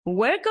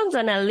Welcome to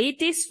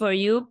Analytics for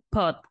You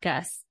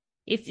podcast.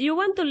 If you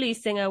want to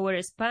listen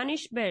our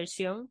Spanish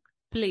version,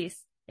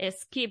 please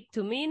skip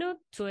to minute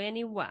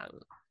 21.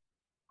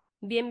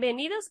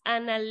 Bienvenidos a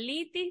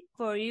Analytics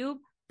for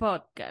You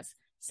podcast.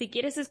 Si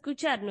quieres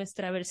escuchar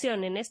nuestra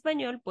versión en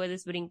español,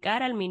 puedes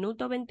brincar al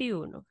minuto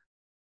 21.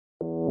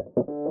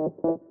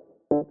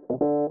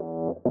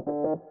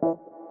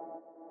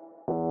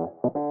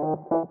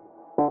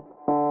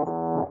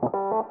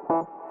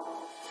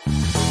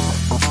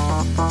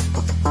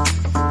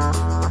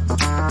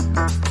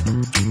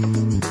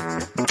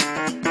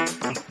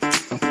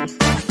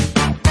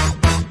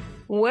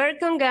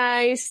 Welcome,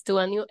 guys, to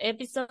a new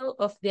episode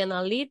of the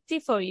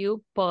Analytics for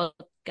You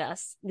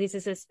podcast. This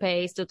is a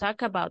space to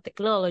talk about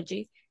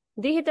technology,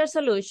 digital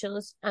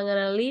solutions, and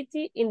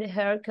analytics in the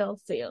healthcare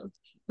field.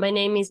 My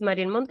name is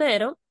Mariel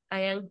Montero.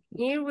 I am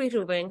here with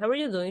Ruben. How are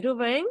you doing,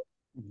 Ruben?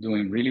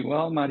 Doing really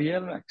well,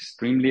 Mariel.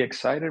 Extremely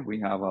excited. We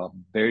have a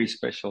very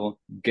special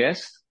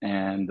guest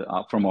and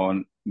from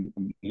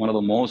one of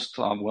the most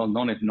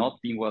well-known, if not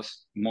the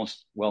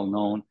most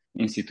well-known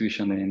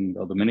institution in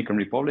the Dominican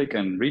Republic,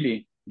 and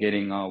really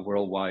getting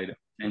worldwide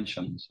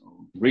attention.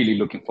 So really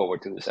looking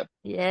forward to this episode.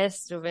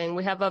 Yes, Ruben,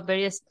 we have a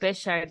very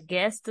special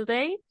guest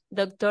today,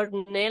 Dr.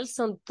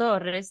 Nelson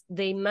Torres,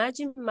 the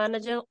Imaging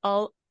Manager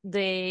of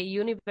the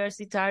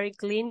Universitaria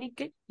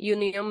Clínica,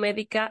 Unión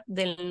Médica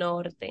del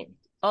Norte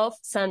of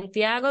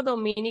Santiago,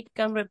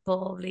 Dominican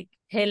Republic.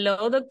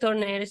 Hello, Dr.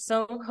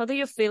 Nelson. How do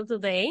you feel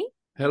today?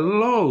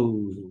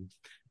 Hello.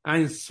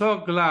 I'm so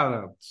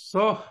glad,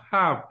 so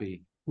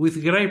happy,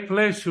 with great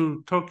pleasure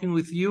talking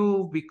with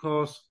you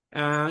because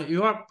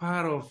you are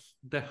part of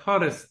the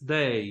hottest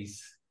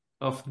days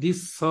of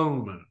this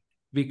summer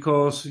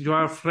because you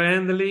are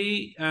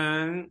friendly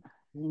and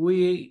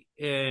we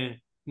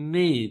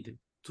need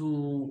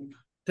to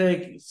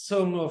take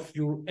some of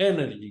your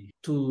energy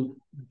to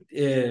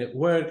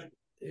work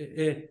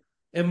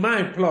a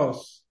mile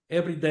plus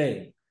every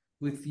day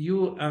with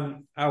you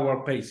and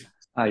our patients.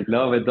 I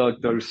love it,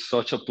 Doctor.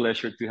 Such a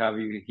pleasure to have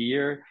you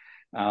here.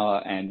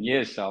 And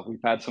yes, we've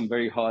had some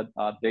very hot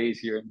days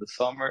here in the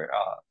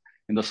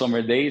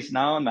summer days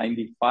now,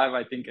 95,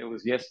 I think it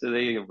was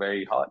yesterday,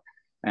 very hot.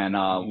 And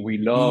we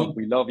love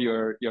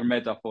your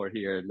metaphor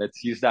here.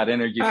 Let's use that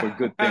energy for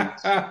good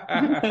things.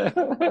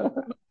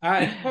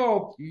 I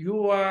hope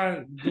you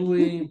are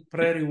doing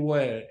pretty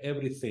well,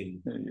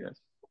 everything.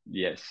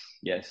 Yes,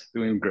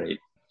 doing great.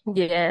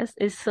 Yes,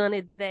 it's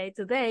sunny day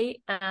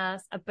today.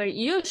 As per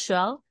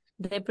usual,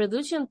 the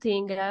production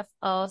team gave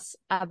us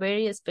a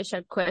very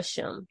special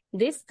question.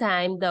 This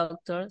time,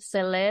 Doctor,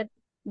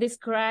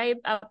 describe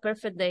a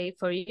perfect day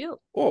for you.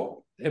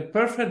 Oh, a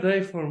perfect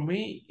day for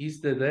me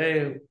is the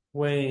day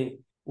when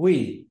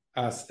we,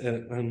 as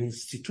an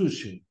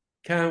institution,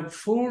 can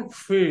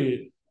fulfill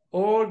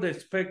all the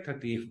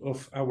expectative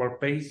of our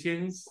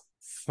patients,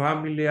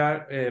 family,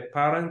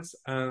 parents,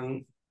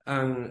 and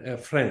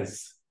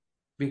friends,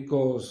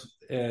 because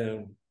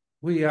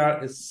we are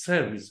a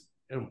service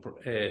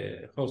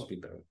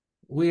hospital.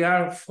 We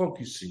are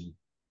focusing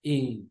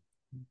in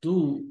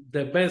do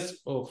the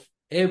best of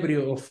every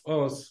of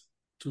us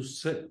to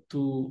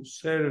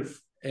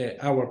serve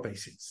our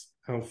patients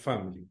and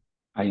family.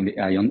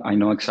 I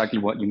know exactly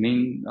what you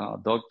mean,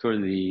 Doctor.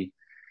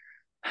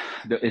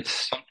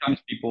 It's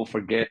sometimes people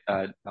forget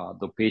that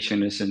the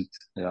patient isn't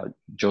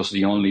just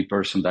the only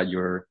person that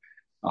you're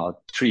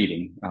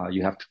treating.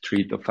 You have to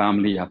treat the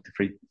family, you have to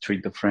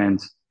treat the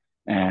friends.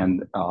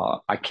 And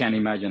I can't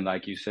imagine,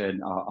 like you said,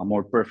 a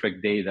more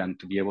perfect day than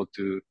to be able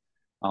to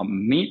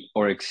meet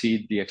or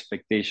exceed the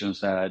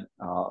expectations that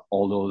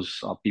all those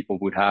people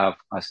would have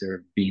as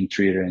they're being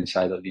treated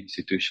inside of the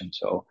institution.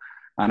 So,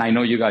 and I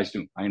know you guys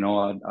do. I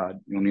know at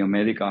Unión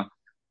Médica,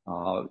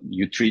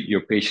 you treat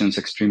your patients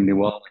extremely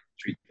well,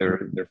 treat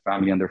their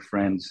family and their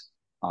friends,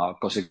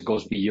 because it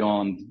goes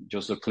beyond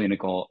just the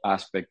clinical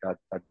aspect that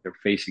they're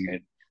facing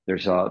it.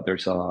 There's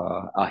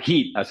a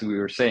heat, as we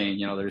were saying,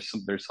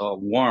 there's a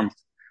warmth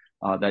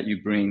that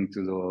you bring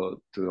to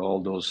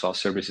all those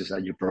services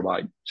that you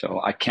provide.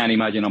 So I can't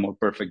imagine a more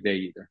perfect day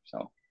either.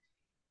 So,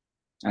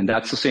 and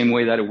that's the same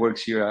way that it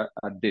works here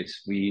at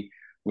this.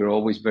 We're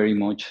always very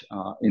much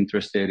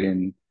interested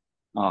in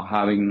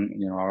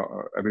having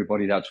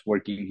everybody that's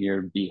working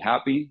here be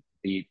happy,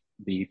 be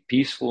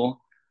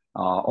peaceful.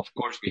 Of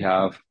course, we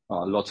have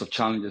lots of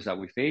challenges that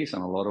we face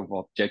and a lot of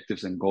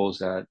objectives and goals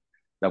that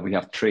we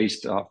have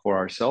traced for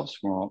ourselves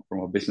from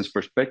a business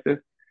perspective.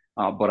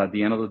 But at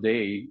the end of the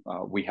day,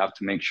 we have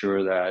to make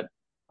sure that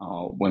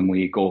when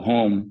we go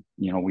home,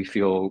 we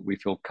feel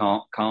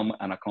calm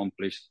and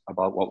accomplished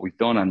about what we've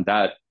done. And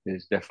that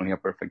is definitely a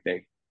perfect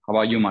day. How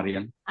about you,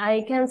 Maria?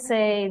 I can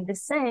say the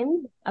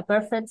same. A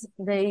perfect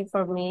day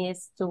for me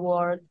is to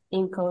work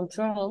in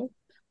control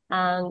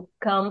and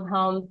come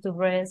home to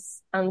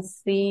rest and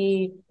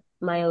see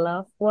my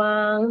loved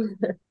one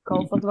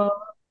comfortable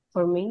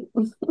for me.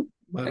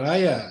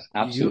 Mariah,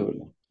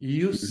 Absolutely.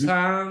 you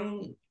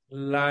sound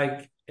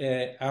like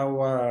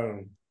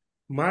our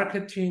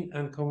marketing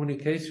and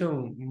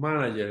communication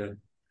manager,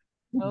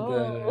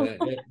 Oh.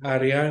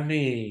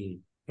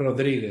 Ariane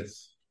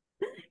Rodriguez.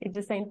 It's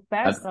the same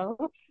person.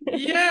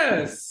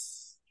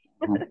 Yes.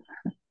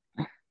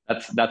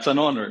 That's an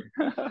honor.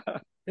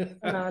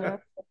 No.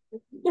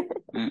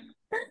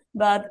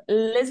 But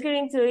let's get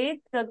into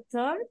it,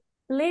 Doctor.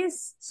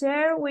 Please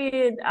share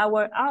with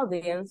our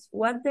audience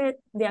what the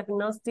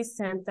Diagnostic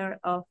Center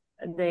of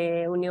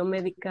the Unión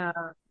Médica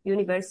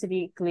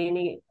University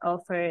Clinic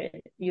offer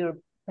your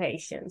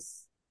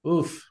patients.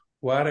 Oof,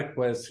 what a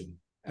question.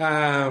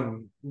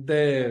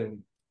 The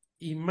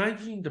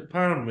imaging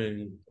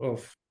department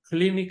of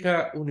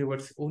Clínica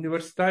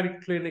Universitaria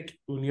Clinic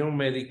Unión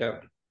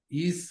Médica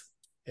is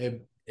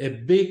a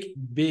big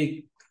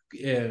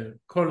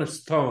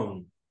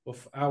cornerstone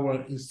of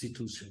our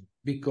institution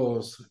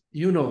because,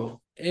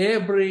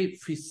 every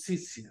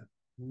physician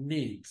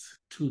needs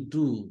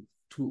to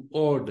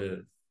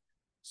order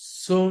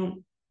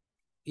some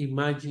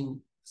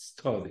imaging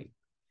study.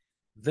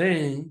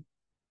 Then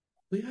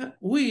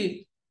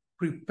we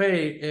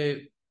prepare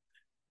a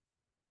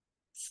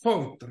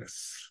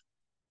fortress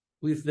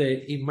with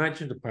the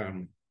imaging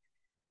department.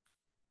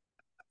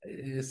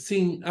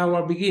 Since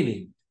our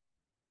beginning,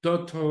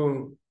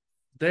 Dr.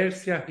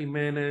 Dercia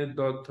Jimenez,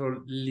 Dr.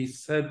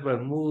 Lisette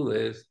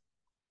Bermudez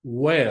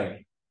were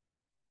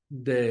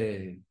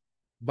the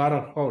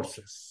battle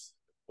horses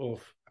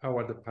of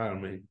our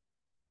department.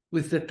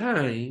 With the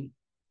time,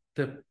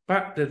 the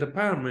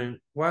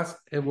department was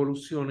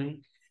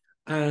evolutioning,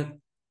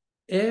 and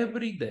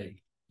every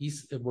day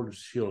is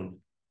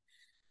evolution,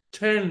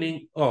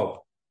 turning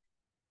up.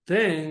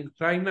 Then,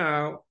 right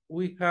now,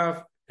 we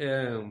have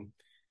a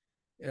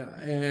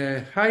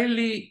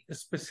highly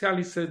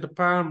specialized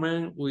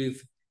department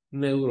with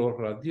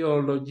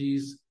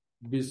neuroradiologists,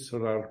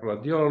 visceral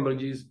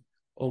radiologists,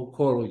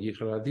 oncology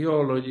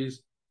radiologists,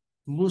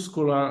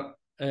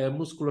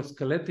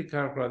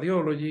 musculoskeletal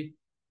radiology,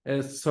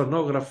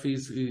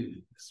 sonographists,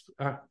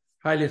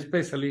 highly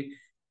specially,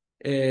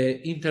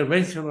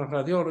 interventional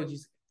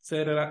radiologists,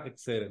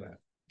 etc.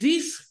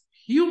 These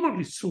human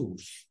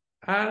resources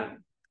are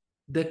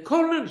the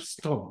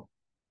cornerstone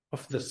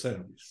of the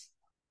service.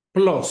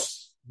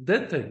 Plus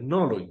the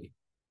technology,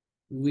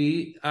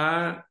 we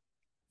are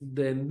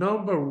the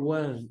number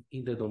one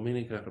in the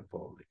Dominican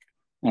Republic.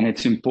 And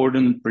it's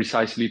important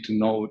precisely to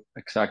note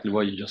exactly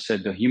what you just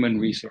said. The human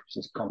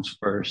resources comes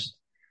first.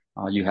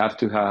 You have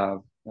to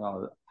have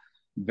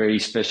very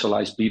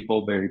specialized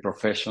people, very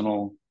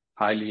professional,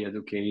 highly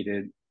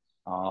educated,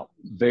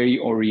 very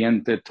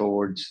oriented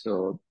towards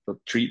the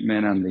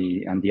treatment and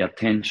the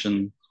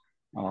attention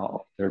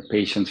of their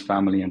patients,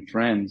 family, and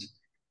friends.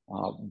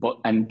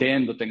 And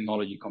then the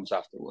technology comes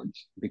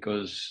afterwards,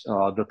 because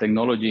the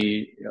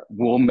technology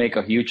will make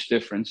a huge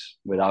difference,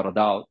 without a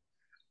doubt.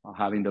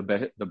 Having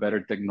the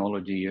better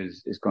technology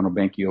is going to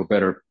make you a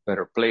better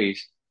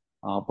place.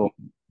 But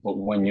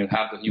when you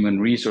have the human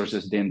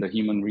resources, then the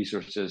human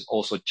resources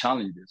also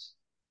challenges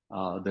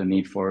the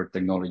need for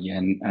technology.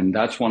 And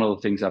that's one of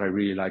the things that I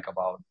really like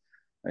about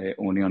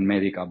Unión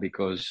Médica,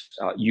 because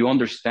you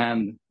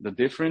understand the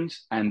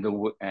difference and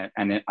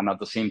at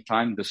the same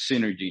time, the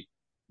synergy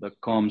that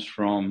comes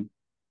from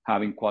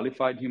having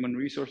qualified human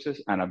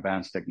resources and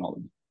advanced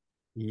technology.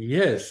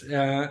 Yes.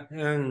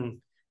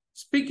 And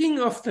speaking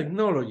of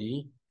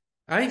technology,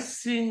 I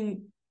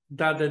think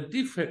that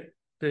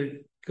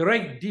the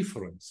great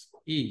difference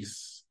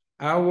is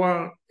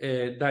our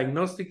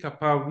diagnostic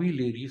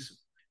capabilities.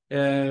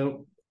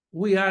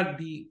 We are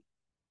the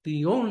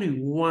only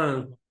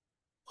one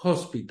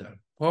hospital,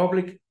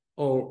 public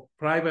or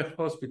private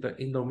hospital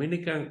in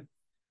Dominican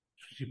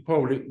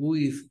Republic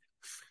with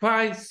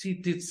 5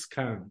 CT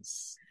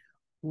scans.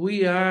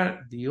 We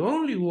are the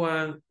only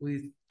one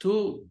with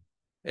 2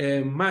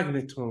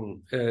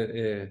 magnetron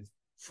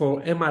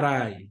for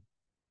MRI.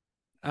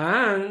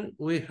 And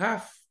we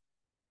have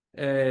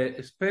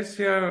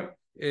special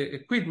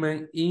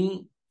equipment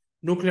in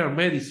nuclear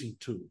medicine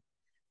too.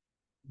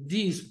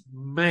 This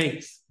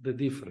makes the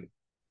difference.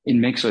 It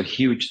makes a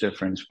huge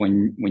difference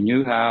when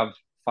you have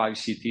 5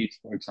 CTs,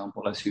 for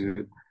example, as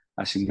you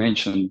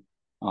mentioned.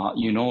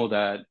 You know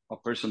that a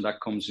person that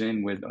comes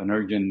in with an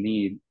urgent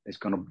need is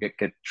going to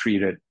get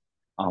treated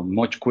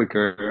much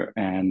quicker,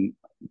 and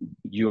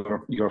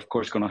you're of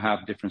course going to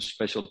have different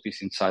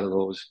specialties inside of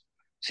those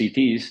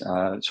CTs.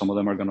 Some of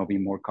them are going to be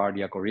more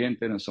cardiac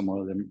oriented, and some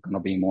of them are going to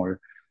be more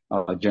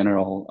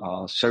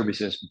general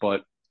services.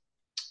 But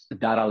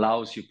that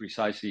allows you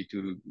precisely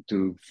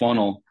to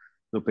funnel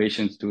the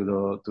patients to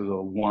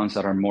the ones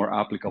that are more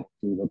applicable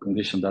to the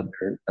condition that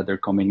they're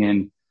coming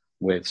in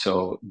with.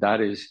 So that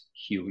is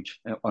huge.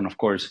 And of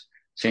course,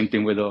 same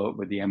thing with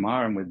the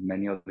MR and with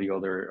many of the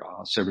other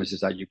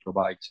services that you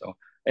provide. So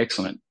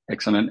excellent,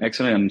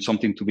 and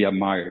something to be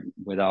admired,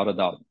 without a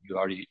doubt. You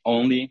are the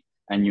only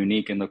and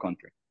unique in the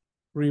country.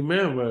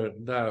 Remember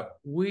that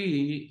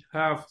we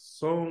have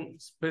some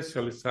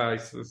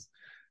specialized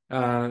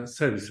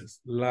services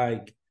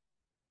like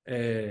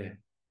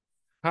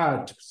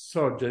heart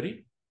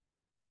surgery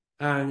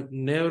and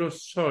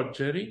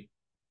neurosurgery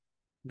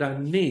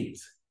that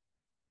needs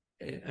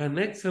an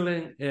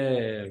excellent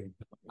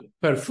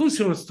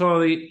perfusion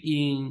study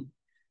in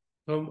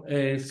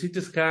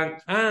CT scan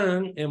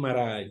and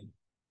MRI.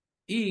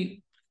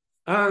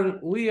 And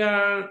we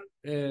are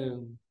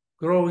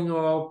growing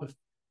up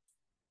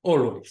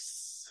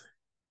always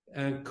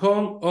and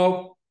come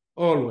up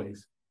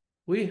always.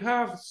 We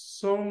have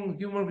some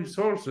human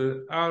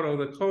resources out of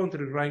the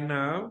country right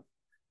now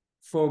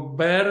for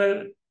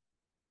better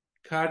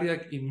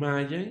cardiac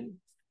imaging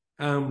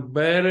and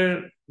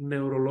better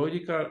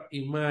neurological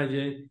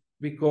imaging,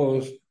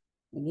 because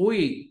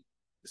we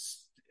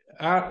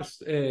are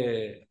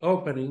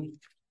opening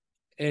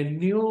a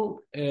new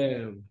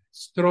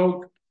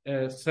stroke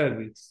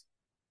service,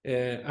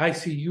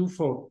 ICU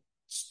for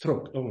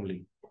stroke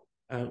only.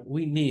 And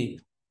we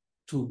need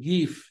to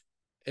give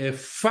a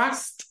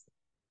fast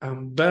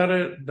and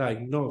better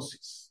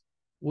diagnosis.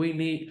 We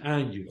need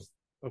angio,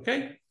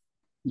 okay?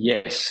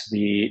 Yes,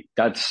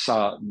 that's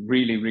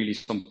really, really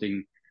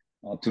something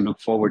to look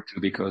forward to,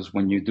 because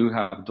when you do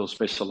have those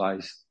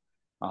specialized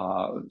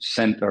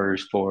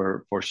centers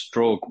for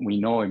stroke, we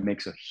know it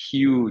makes a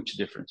huge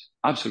difference,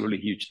 absolutely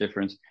huge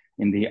difference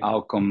in the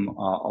outcome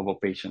of a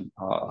patient.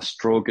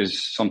 Stroke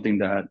is something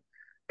that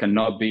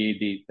cannot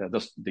be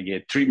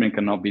the treatment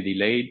cannot be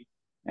delayed.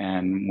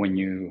 And when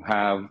you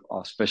have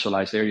a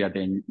specialized area,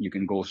 then you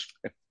can go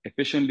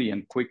efficiently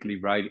and quickly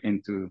right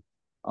into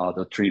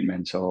the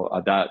treatment. So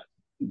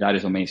that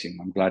is amazing.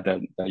 I'm glad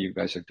that you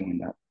guys are doing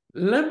that.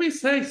 Let me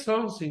say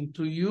something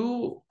to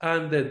you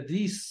and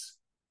this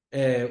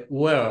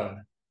world,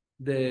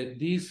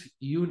 this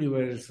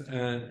universe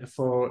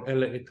for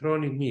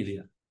electronic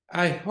media.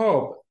 I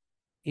hope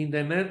in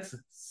the next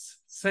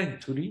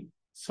century,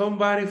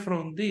 somebody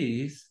from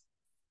this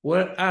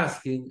were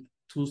asking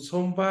to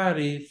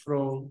somebody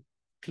from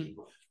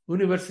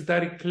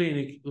Universitaria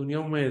Clinic,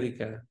 Unión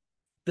Médica,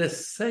 the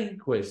same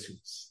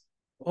questions,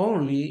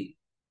 only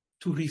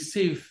to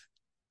receive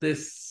the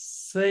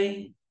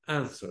same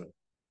answer.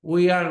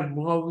 We are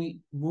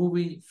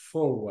moving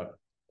forward,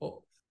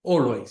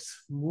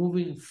 always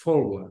moving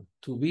forward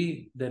to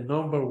be the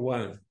number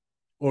one,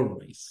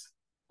 always.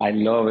 I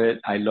love it.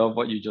 I love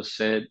what you just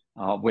said.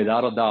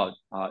 Without a doubt,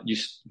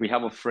 we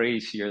have a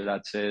phrase here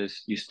that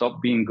says, you stop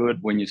being good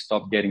when you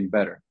stop getting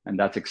better. And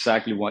that's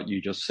exactly what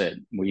you just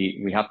said.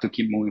 We have to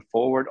keep moving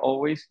forward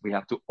always. We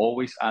have to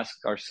always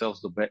ask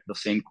ourselves the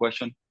same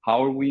question.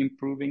 How are we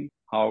improving?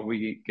 How are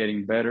we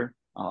getting better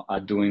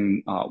at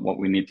doing what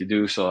we need to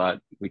do, so that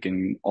we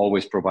can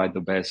always provide the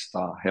best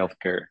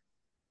healthcare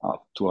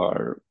to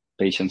our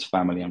patients,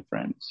 family, and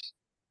friends?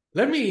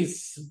 Let me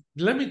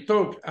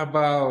talk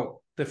about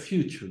the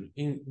future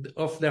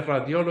of the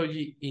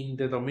radiology in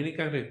the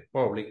Dominican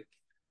Republic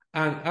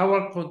and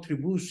our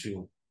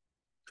contribution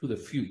to the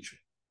future.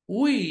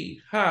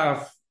 We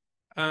have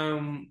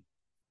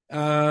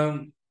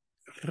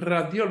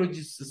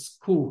radiologist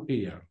school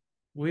here.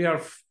 We are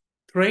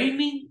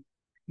training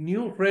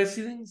new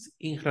residents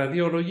in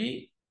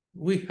radiology.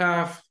 We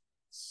have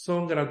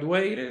some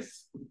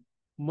graduates.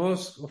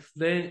 Most of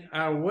them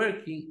are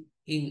working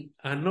in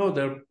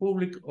another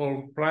public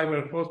or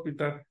private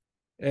hospital,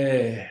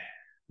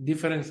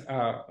 different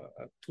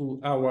to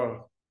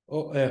our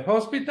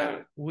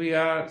hospital. We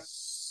are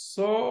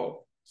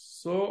so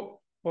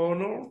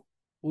honored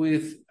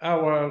with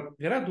our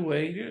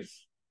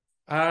graduates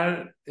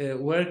are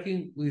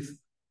working with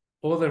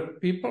other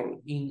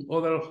people in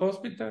other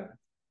hospitals,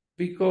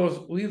 because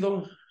we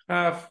don't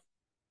have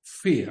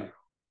fear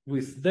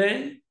with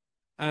them,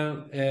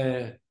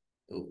 and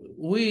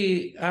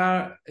we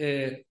are,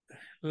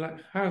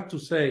 how to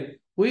say,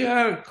 we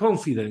are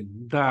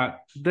confident that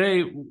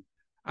they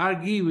are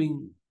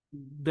giving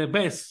the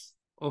best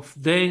of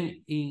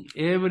them in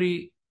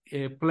every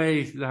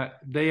place that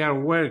they are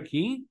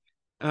working,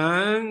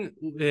 and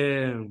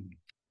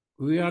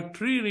we are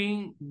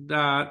treating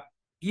that,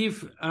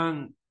 give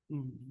an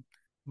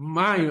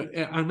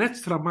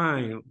extra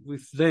mile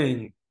with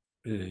them,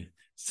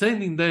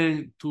 sending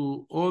them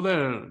to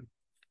other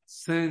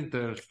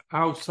centers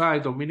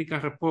outside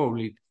Dominican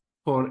Republic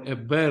for a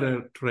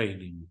better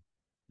training.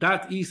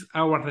 That is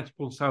our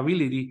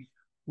responsibility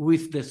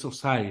with the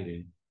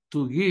society,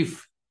 to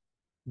give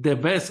the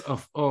best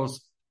of us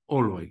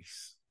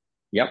always.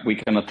 Yep, we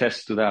can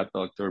attest to that,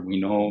 Doctor. We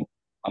know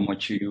how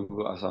much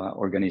you as an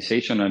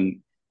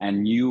organization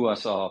and you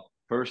as a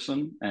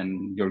person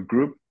and your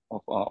group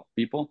of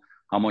people,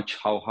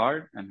 how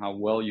hard and how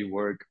well you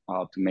work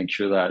to make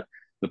sure that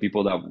the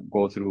people that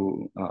go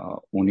through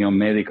Unión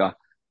Médica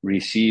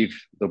receive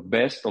the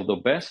best of the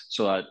best,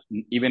 so that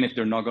even if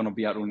they're not going to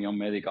be at Unión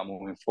Médica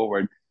moving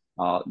forward,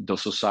 the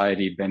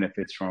society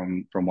benefits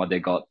from what they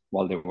got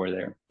while they were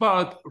there.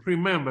 But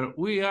remember,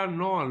 we are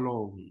not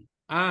alone,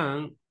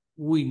 and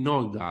we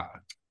know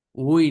that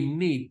we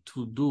need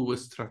to do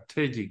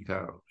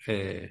strategical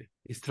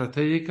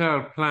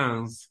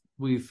plans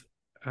with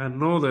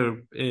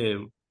another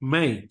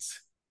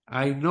mates.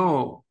 I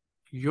know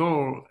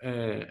your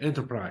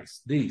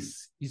enterprise.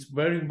 This is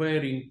very,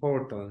 very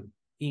important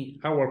in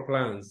our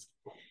plans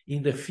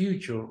in the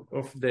future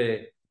of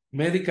the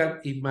medical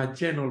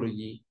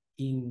imagenology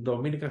in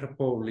Dominican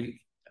Republic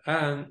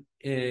and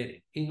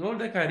in all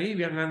the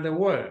Caribbean and the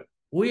world.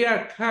 we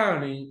are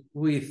counting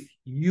with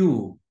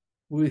you,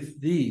 with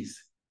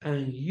this,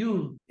 and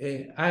you,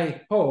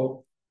 I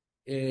hope,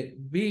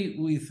 be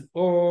with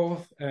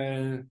us.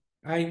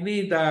 I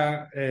need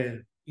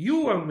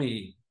you and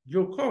me,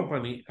 your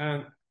company,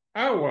 and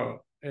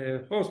our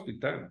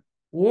hospital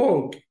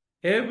work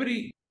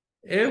every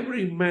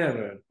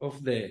matter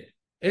of the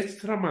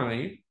extra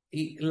mile,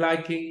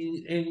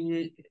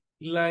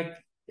 like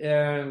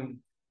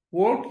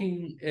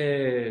working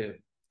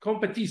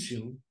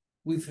competition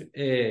with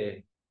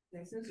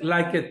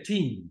like a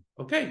team.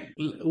 Okay,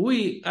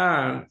 we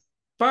are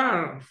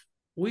part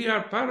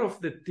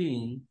of the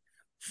team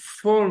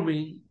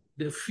forming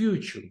the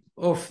future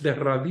of the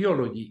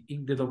radiology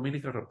in the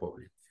Dominican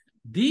Republic.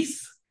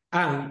 This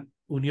and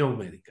Unión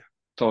Médica.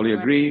 Totally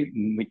agree.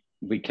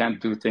 We can't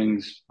do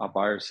things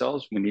by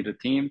ourselves. We need a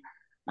team.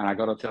 And I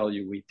got to tell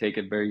you, we take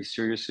it very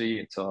seriously.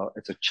 It's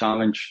a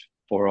challenge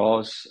for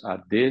us at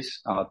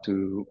this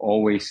to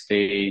always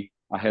stay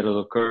ahead of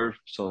the curve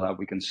so that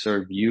we can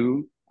serve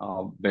you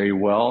very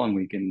well, and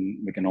we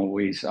can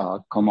always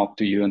come up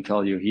to you and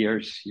tell you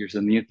here's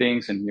the new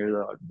things, and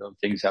here are the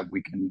things that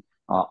we can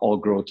all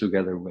grow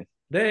together with.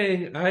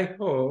 Then I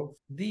hope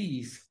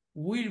this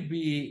will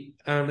be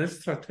an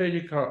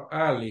strategic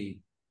ally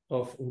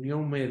of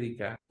Unión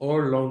Médica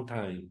for a long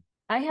time.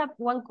 I have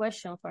one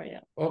question for you.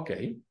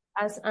 Okay.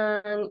 As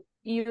an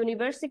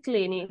university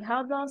clinic,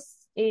 how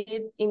does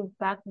it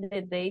impact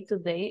the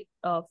day-to-day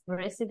of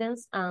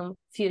residents and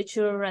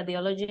future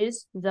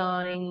radiologists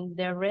during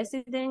their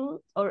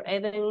residence or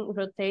even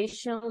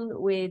rotation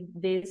with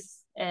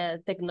this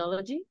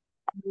technology?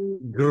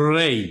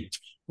 Great.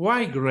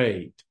 Why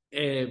great?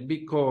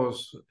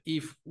 Because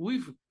if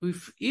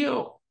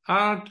you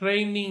are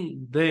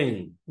training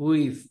them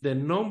with the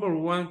number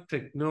one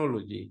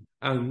technology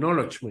and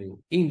acknowledgement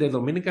in the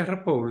Dominican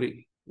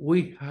Republic,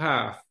 we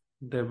have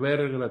the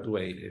better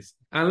graduates.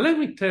 And let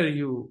me tell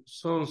you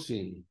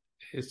something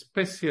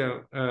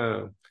special.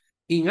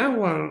 In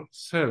our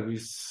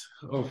service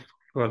of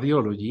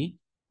radiology,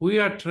 we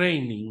are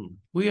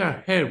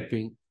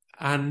helping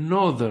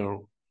another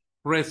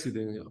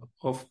resident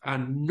of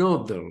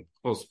another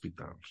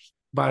hospital.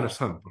 For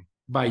example,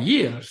 by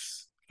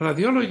years,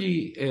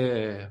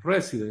 radiology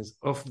residents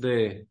of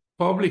the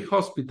Public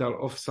Hospital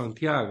of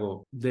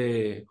Santiago,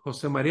 the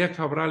José María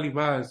Cabral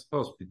Ibáez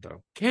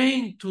Hospital,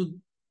 came to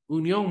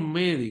Unión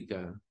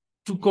Médica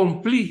to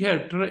complete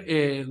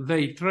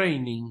their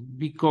training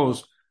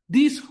because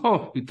this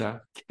hospital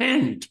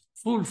can't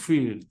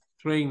fulfill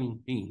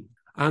training in.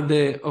 And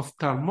the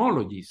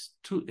ophthalmologist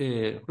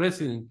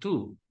resident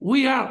too.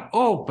 We are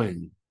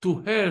open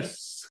to help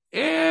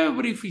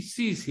every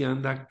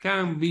physician that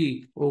can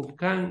be or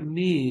can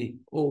need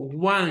or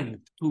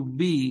want to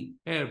be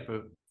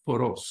helped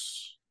for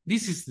us.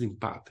 This is the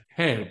impact.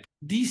 Help.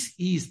 This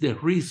is the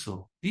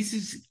reason. This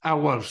is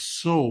our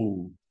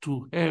soul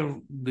to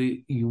help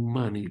the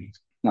humanity.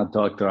 Now,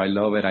 doctor, I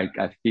love it. I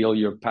feel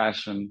your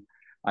passion.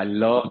 I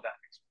love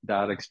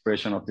that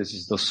expression of this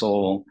is the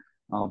soul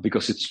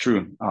because it's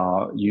true.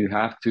 You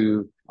have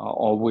to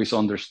always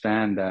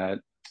understand that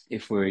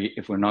if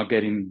we're not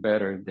getting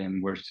better,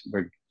 then we're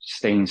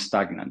staying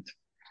stagnant.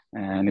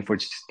 And if we're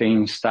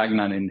staying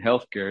stagnant in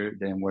healthcare,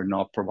 then we're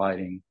not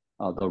providing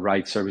the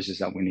right services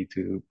that we need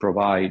to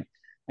provide.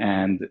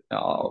 And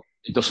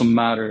it doesn't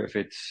matter if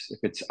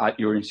it's at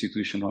your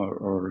institution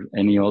or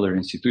any other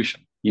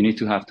institution. You need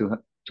to have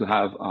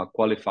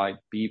qualified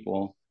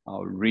people,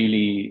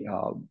 really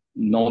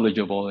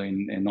knowledgeable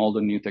in all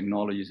the new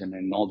technologies and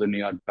in all the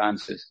new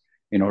advances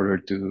in order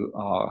to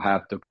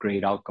have the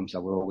great outcomes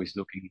that we're always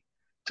looking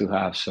to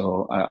have.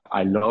 So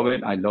I love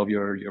it. I love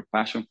your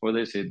passion for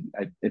this.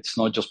 It's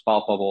not just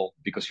palpable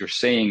because you're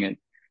saying it.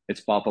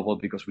 It's palpable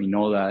because we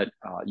know that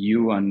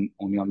you and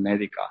Unión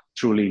Médica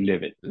truly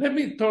live it. Let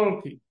me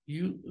talk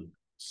you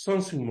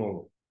something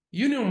more.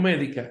 Unión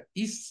Médica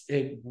is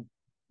a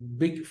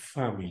big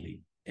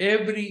family.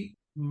 Every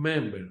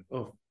member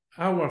of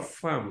our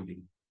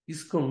family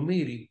is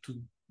committed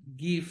to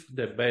give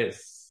the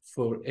best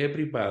for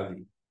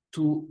everybody,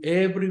 to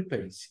every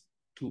patient,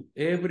 to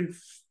every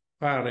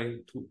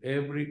parent, to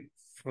every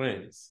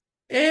friend.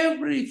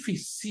 Every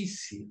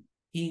physician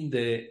in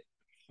the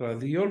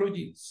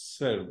radiology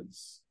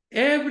service,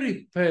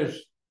 every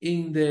person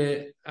in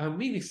the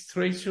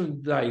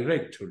administration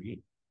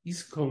directory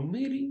is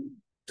committed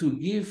to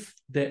give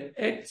the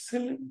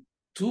excellent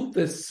to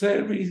the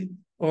service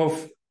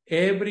of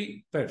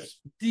every person.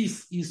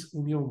 This is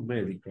Unión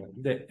Médica,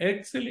 the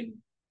excellent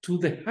to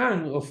the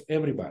hand of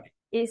everybody.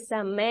 It's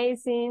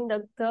amazing,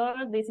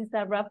 doctor. This is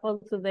a wrap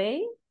up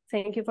today.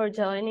 Thank you for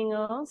joining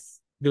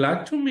us.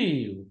 Glad to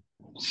meet you.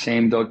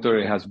 Same, doctor.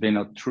 It has been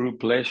a true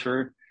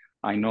pleasure.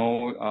 I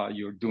know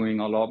you're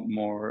doing a lot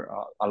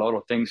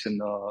of things in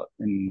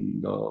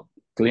the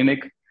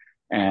clinic,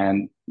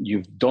 and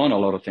you've done a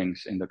lot of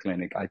things in the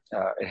clinic.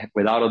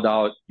 Without a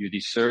doubt, you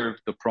deserve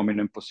the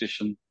prominent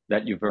position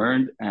that you've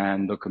earned,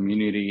 and the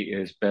community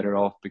is better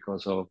off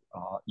because of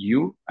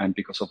you and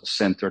because of a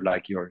center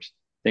like yours.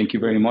 Thank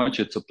you very much.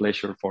 It's a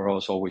pleasure for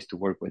us always to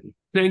work with you.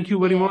 Thank you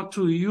very much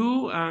to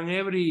you and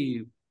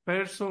every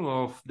person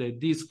of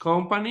this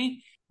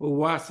company. It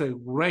was a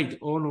great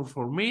honor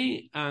for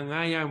me, and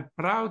I am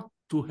proud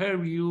to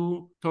hear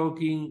you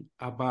talking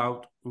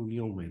about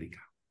Unión Médica.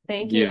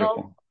 Thank you all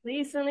for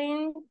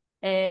listening.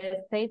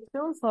 Stay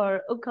tuned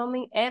for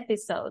upcoming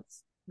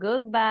episodes.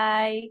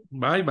 Goodbye.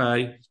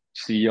 Bye-bye.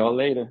 See y'all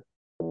later.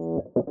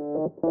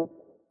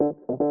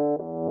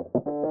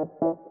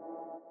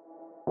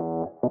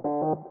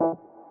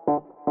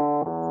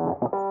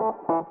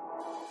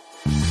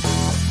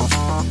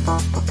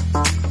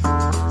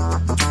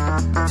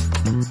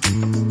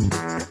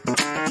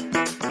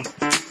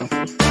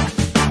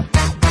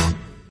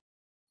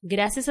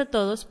 Gracias a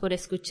todos por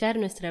escuchar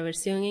nuestra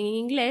versión en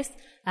inglés.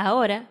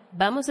 Ahora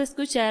vamos a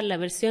escuchar la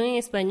versión en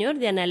español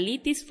de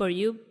Analytics for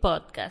You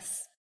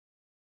Podcast.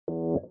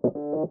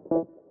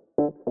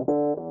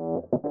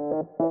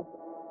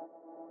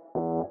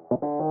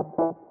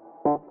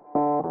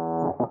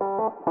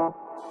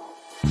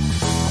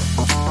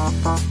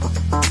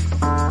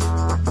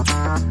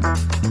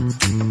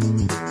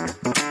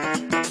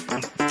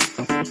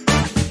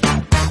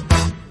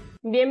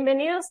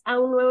 Bienvenidos a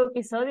un nuevo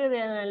episodio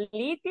de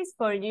Analytics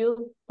for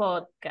You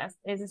Podcast.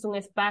 Este es un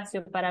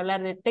espacio para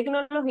hablar de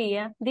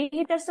tecnología,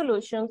 digital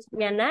solutions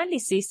y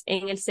análisis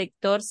en el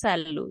sector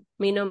salud.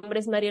 Mi nombre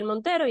es Mariel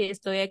Montero y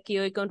estoy aquí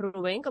hoy con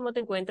Rubén. ¿Cómo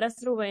te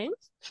encuentras, Rubén?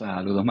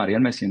 Saludos,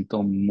 Mariel. Me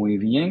siento muy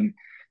bien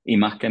y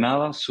más que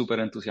nada súper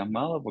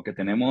entusiasmado porque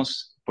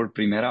tenemos por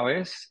primera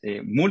vez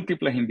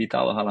múltiples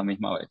invitados a la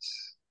misma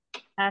vez.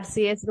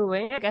 Así es,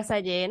 Rubén, a casa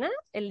llena.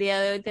 El día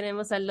de hoy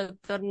tenemos al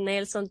doctor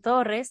Nelson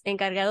Torres,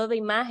 encargado de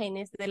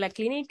imágenes de la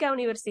Clínica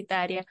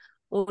Universitaria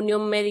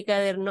Unión Médica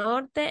del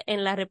Norte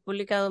en la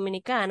República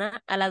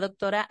Dominicana, a la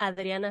doctora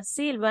Adriana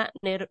Silva,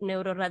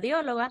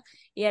 neuroradióloga,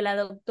 y a la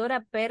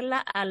doctora Perla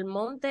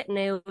Almonte,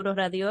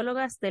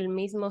 neuroradiólogas del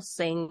mismo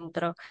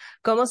centro.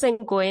 ¿Cómo se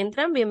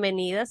encuentran?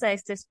 Bienvenidas a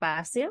este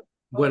espacio.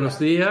 Buenos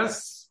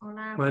días,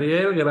 Hola.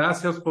 Mariel,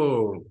 gracias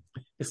por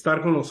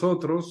estar con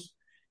nosotros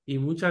y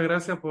muchas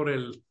gracias por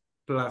el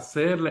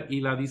placer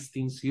y la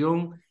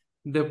distinción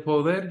de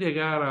poder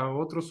llegar a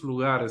otros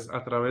lugares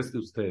a través de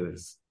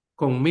ustedes.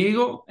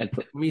 Conmigo,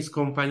 mis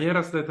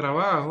compañeras de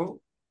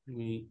trabajo,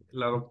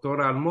 la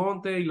doctora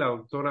Almonte y la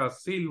doctora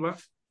Silva,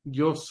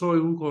 yo soy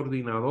un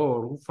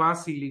coordinador, un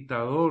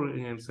facilitador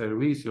en el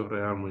servicio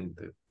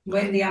realmente.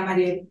 Buen día,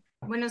 Mariel.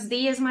 Buenos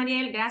días,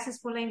 Mariel. Gracias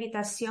por la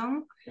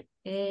invitación.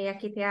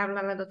 Aquí te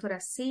habla la doctora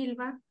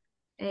Silva.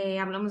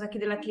 Hablamos aquí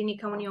de la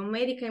Clínica Unión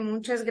Médica y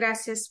muchas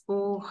gracias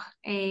por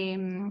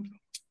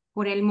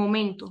el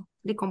momento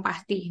de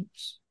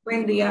compartirnos.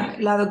 Buen día,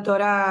 la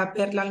doctora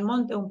Perla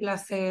Almonte. Un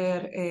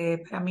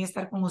placer para mí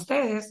estar con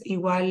ustedes,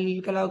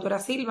 igual que la doctora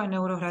Silva,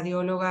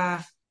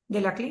 neuroradióloga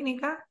de la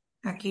clínica,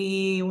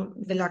 aquí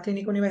de la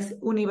Clínica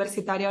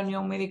Universitaria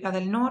Unión Médica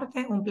del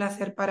Norte. Un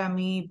placer para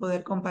mí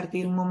poder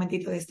compartir un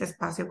momentito de este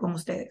espacio con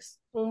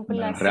ustedes. Un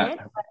placer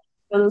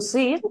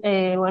producir.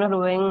 Bueno,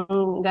 Rubén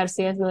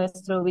García es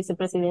nuestro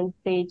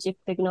vicepresidente y Chief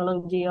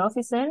Technology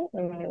Officer.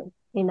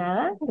 Y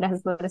nada,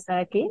 gracias por estar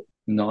aquí.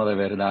 No, de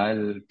verdad,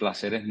 el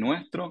placer es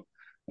nuestro.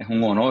 Es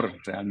un honor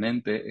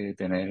realmente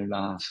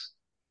tenerlas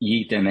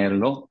y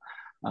tenerlo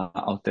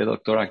a usted,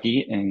 doctor,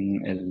 aquí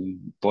en el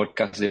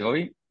podcast de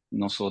hoy.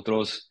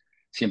 Nosotros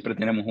siempre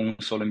tenemos un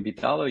solo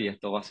invitado y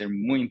esto va a ser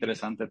muy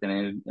interesante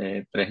tener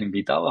 3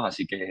 invitados,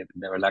 así que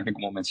de verdad que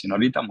como mencionó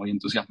ahorita, muy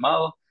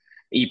entusiasmado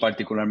y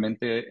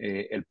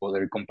particularmente el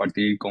poder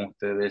compartir con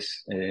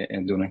ustedes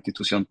de una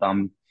institución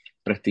tan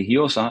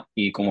prestigiosa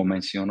y como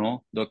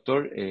mencionó,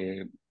 doctor,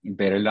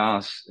 ver la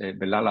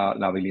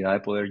habilidad de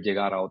poder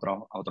llegar a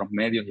otros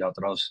medios y a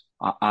otras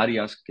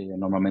áreas que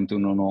normalmente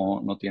uno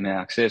no tiene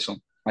acceso.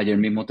 Ayer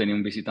mismo tenía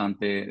un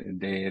visitante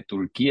de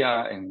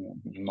Turquía,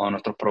 uno de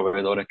nuestros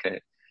proveedores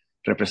que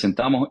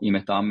representamos, y me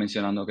estaban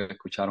mencionando que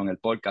escucharon el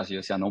podcast y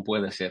yo decía, no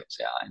puede ser, o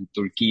sea, en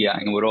Turquía,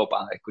 en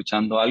Europa,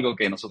 escuchando algo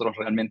que nosotros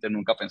realmente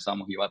nunca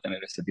pensamos iba a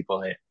tener ese tipo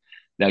de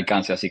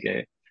alcance, así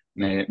que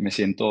me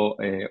siento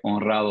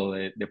honrado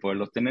de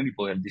poderlos tener y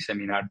poder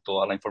diseminar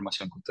toda la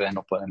información que ustedes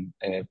nos pueden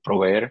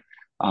proveer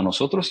a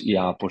nosotros y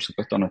por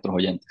supuesto, a nuestros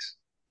oyentes.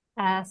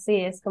 Así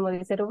es, como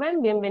dice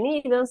Rubén,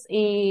 bienvenidos.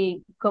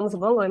 Y como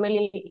supongo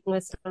Emily,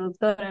 nuestra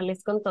doctora,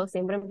 les contó,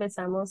 siempre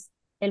empezamos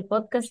el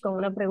podcast con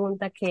una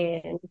pregunta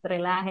que nos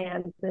relaje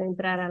antes de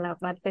entrar a la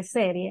parte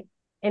seria.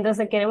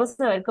 Entonces queremos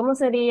saber cómo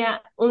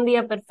sería un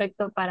día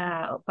perfecto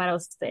para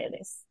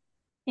ustedes.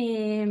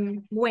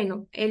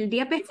 Bueno, el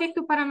día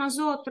perfecto para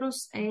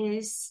nosotros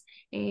es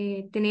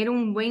tener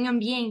un buen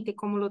ambiente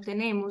como lo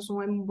tenemos,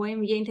 un buen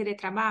ambiente de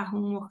trabajo,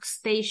 un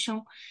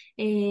workstation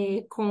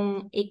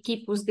con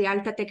equipos de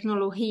alta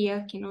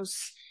tecnología que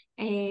nos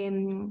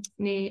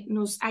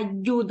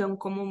ayudan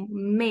como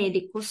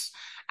médicos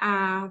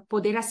a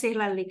poder hacer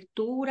la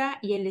lectura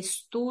y el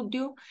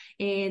estudio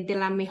de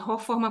la mejor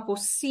forma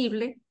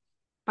posible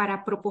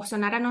para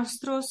proporcionar a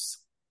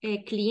nuestros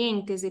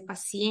clientes y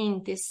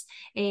pacientes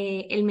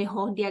el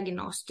mejor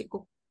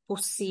diagnóstico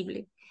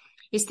posible.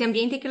 Este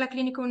ambiente que la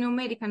Clínica Unión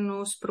Médica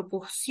nos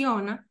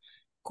proporciona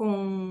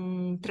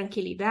con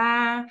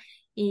tranquilidad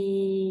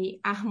y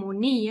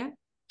armonía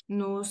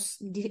nos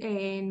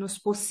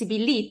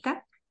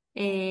posibilita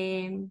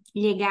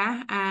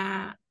llegar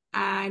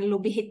al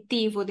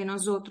objetivo de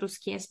nosotros,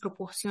 que es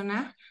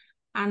proporcionar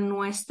a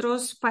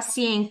nuestros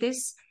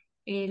pacientes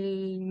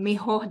el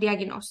mejor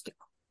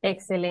diagnóstico.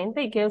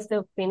 Excelente. ¿Y qué usted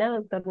opina,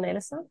 doctor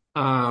Nelson?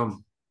 Ah,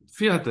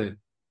 fíjate,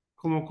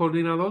 como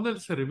coordinador del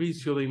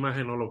servicio de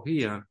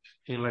imagenología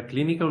en la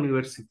Clínica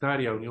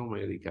Universitaria Unión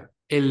Médica,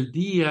 el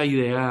día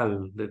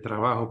ideal de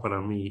trabajo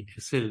para mí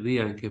es el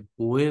día en que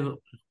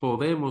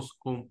podemos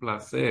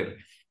complacer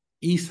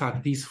y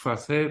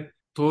satisfacer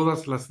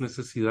todas las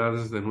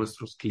necesidades de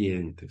nuestros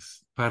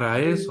clientes. Para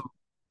eso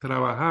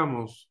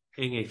trabajamos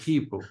en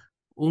equipo,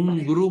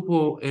 un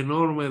grupo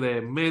enorme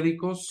de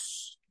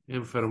médicos,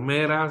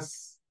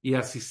 enfermeras y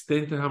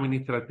asistentes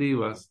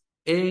administrativas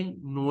en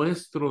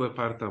nuestro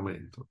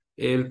departamento.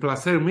 El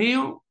placer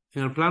mío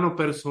en el plano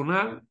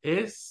personal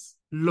es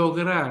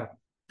lograr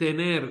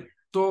tener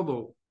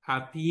todo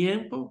a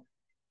tiempo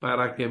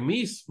para que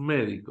mis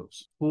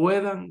médicos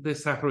puedan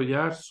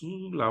desarrollar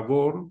su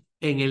labor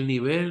en el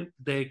nivel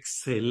de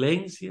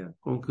excelencia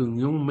con que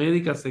Unión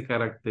Médica se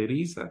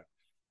caracteriza,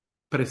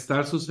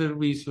 prestar su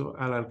servicio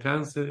al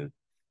alcance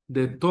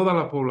de toda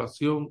la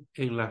población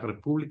en la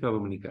República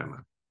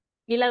Dominicana.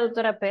 ¿Y la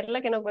doctora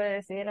Perla, qué nos puede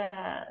decir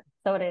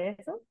sobre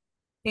eso?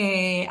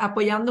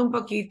 Apoyando un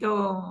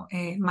poquito,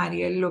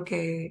 Mariel, lo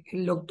que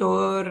el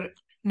doctor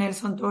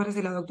Nelson Torres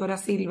y la doctora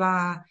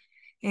Silva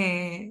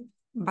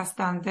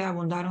bastante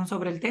abundaron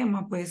sobre el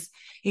tema, pues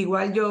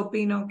igual yo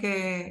opino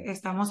que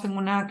estamos en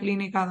una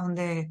clínica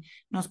donde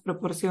nos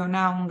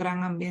proporciona un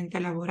gran ambiente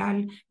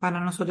laboral. Para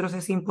nosotros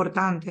es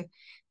importante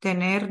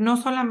tener no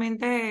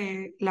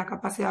solamente la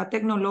capacidad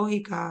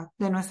tecnológica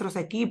de nuestros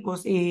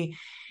equipos e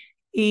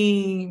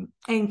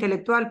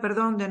intelectual,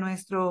 perdón, de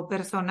nuestro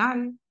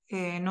personal,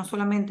 no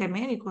solamente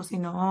médicos,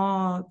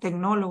 sino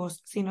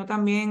tecnólogos, sino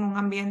también un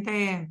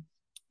ambiente,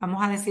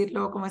 vamos a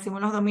decirlo como decimos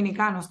los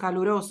dominicanos,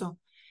 caluroso,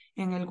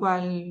 en el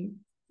cual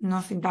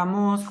nos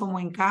sintamos como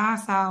en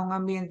casa, un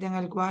ambiente en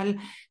el cual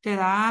te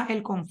da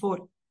el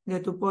confort de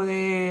tu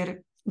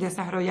poder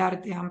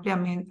desarrollarte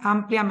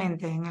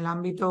ampliamente en el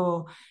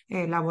ámbito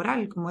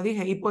laboral, como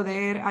dije, y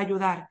poder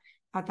ayudar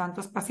a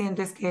tantos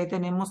pacientes que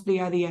tenemos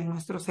día a día en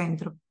nuestro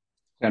centro.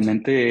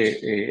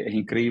 Realmente es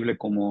increíble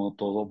cómo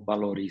todos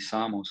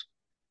valorizamos,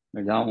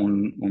 ¿verdad?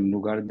 Un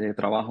lugar de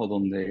trabajo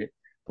donde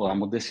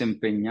podamos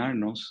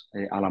desempeñarnos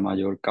a la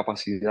mayor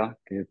capacidad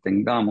que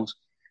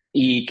tengamos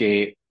y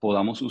que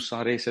podamos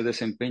usar ese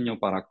desempeño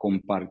para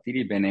compartir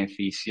y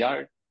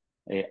beneficiar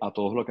a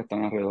todos los que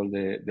están alrededor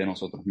de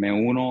nosotros. Me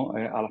uno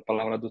a las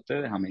palabras de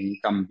ustedes, a mí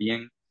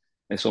también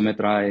eso me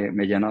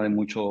llena de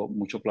mucho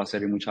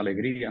placer y mucha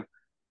alegría.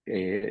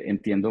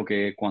 Entiendo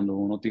que cuando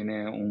uno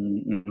tiene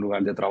un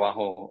lugar de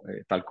trabajo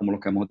tal como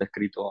los que hemos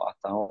descrito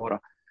hasta ahora,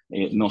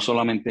 no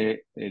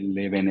solamente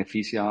le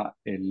beneficia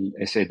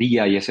ese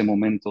día y ese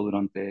momento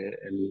durante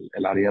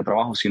el área de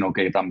trabajo, sino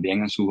que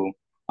también en su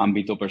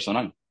ámbito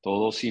personal.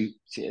 Todo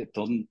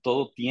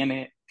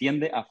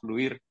tiende a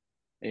fluir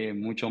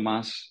mucho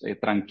más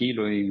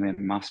tranquilo y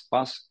en más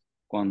paz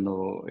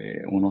cuando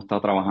uno está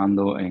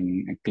trabajando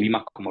en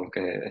climas como los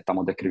que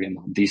estamos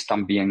describiendo. DIS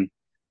también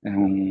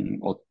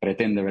o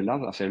pretende,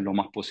 ¿verdad?, hacer lo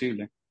más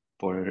posible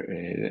por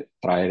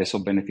traer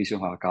esos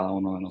beneficios a cada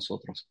uno de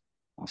nosotros.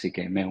 Así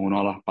que me uno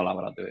a las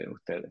palabras de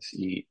ustedes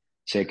y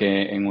sé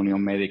que en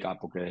Unión Médica,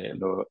 porque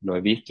lo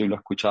he visto y lo he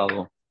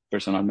escuchado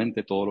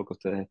personalmente, todo lo que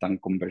ustedes están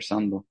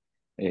conversando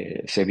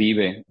se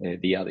vive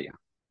día a día.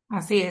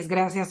 Así es,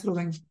 gracias,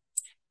 Rubén.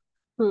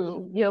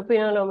 Yo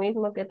opino lo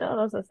mismo que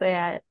todos, o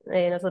sea,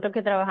 nosotros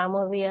que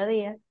trabajamos día a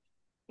día,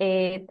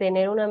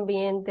 tener un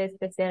ambiente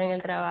especial en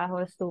el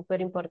trabajo es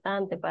súper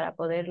importante para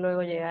poder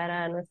luego llegar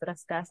a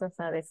nuestras casas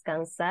a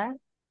descansar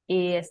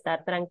y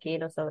estar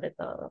tranquilos sobre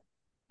todo.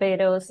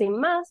 Pero sin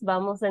más,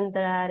 vamos a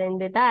entrar en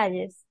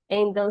detalles.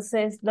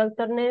 Entonces,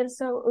 doctor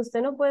Nelson,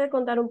 ¿usted nos puede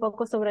contar un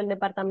poco sobre el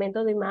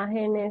departamento de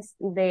imágenes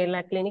de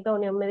la Clínica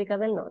Unión Médica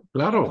del Norte?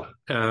 Claro,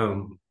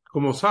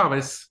 como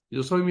sabes,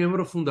 yo soy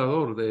miembro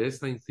fundador de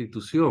esta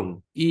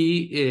institución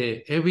y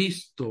he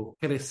visto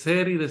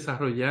crecer y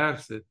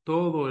desarrollarse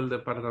todo el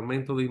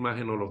departamento de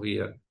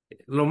imagenología.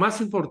 Lo más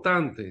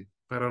importante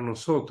para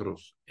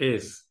nosotros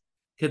es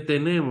que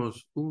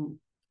tenemos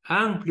un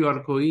amplio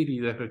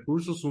arcoíris de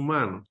recursos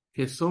humanos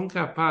que son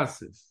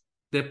capaces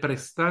de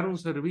prestar un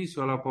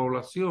servicio a la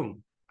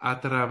población a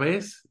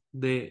través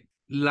de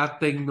la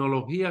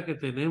tecnología que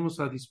tenemos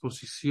a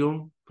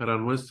disposición para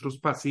nuestros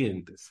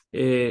pacientes.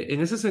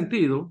 En ese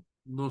sentido,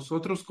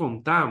 nosotros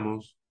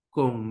contamos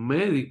con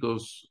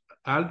médicos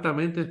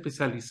altamente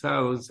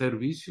especializados en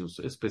servicios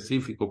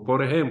específicos.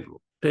 Por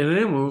ejemplo,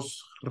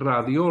 tenemos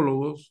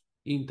radiólogos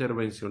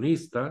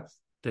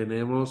intervencionistas,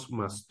 tenemos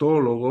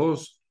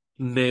mastólogos,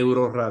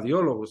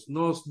 neuroradiólogos.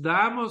 Nos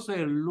damos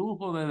el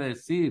lujo de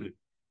decir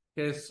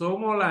que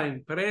somos la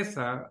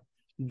empresa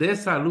de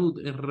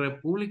salud en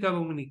República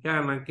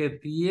Dominicana que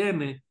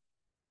tiene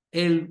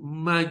el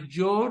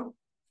mayor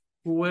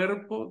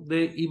cuerpo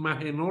de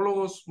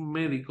imagenólogos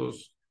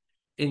médicos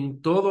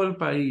en todo el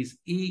país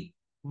y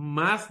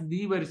más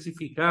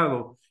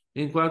diversificado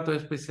en cuanto a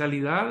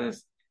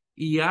especialidades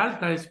y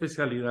altas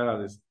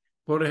especialidades.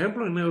 Por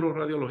ejemplo, en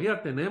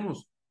neuroradiología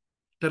tenemos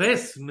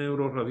 3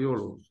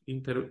 neuroradiólogos,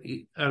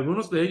 y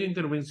algunos de ellos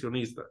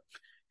intervencionistas.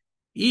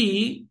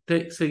 Y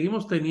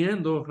seguimos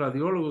teniendo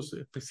radiólogos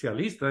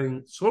especialistas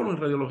solo en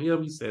radiología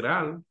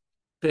visceral.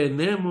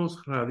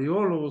 Tenemos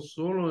radiólogos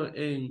solo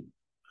en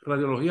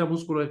radiología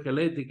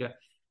musculoesquelética.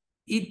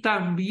 Y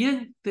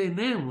también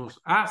tenemos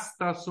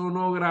hasta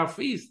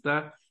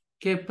sonografistas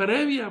que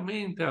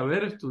previamente a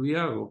haber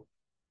estudiado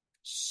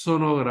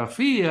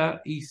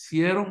sonografía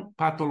hicieron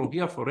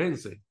patología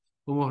forense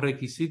como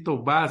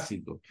requisito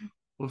básico.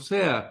 O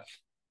sea,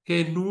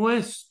 que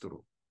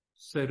nuestro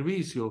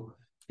servicio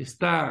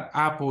está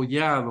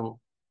apoyado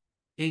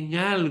en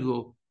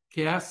algo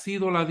que ha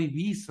sido la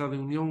divisa de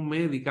Unión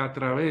Médica a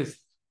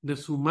través de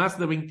sus más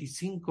de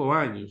 25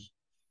 años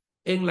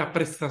en la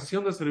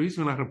prestación de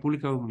servicio en la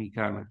República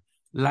Dominicana.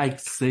 La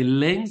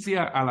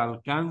excelencia al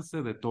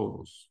alcance de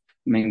todos.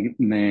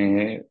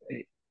 Me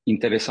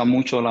interesa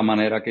mucho la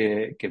manera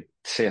que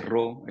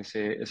cerró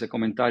ese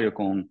comentario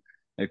con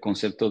el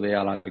concepto de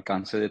al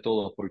alcance de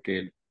todos,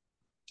 porque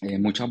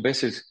muchas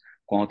veces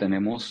cuando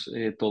tenemos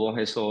todos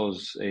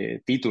esos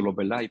títulos,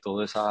 ¿verdad? Y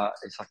todas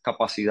esas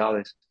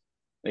capacidades,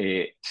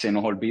 se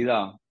nos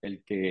olvida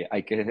el que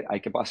hay que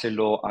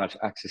hacerlo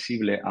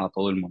accesible a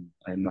todo el mundo.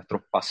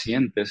 Nuestros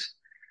pacientes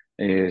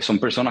son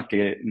personas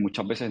que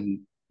muchas veces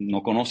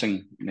no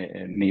conocen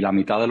ni la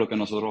mitad de lo que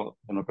nosotros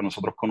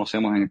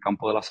conocemos en el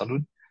campo de la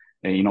salud,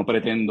 y no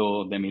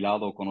pretendo de mi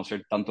lado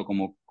conocer tanto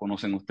como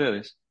conocen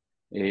ustedes,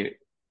 eh,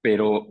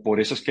 pero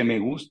por eso es que me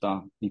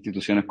gustan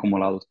instituciones como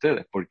la de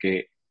ustedes,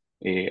 porque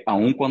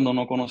aun cuando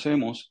no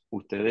conocemos,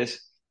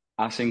 ustedes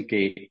hacen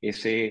que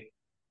ese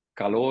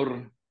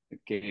calor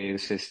que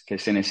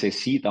se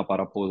necesita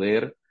para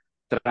poder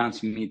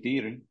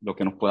transmitir lo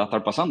que nos pueda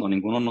estar pasando.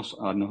 Ninguno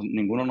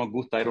nos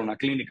gusta ir a una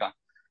clínica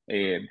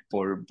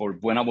por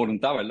buena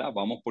voluntad, ¿verdad?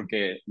 Vamos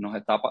porque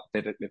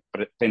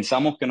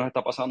pensamos que nos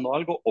está pasando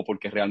algo o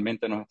porque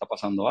realmente nos está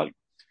pasando algo.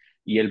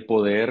 Y el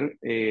poder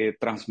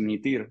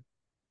transmitir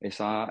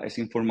esa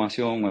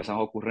información o esas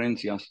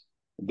ocurrencias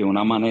de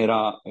una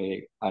manera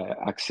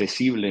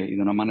accesible y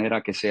de una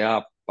manera que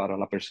sea para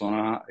la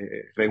persona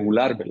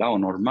regular, ¿verdad? O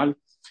normal,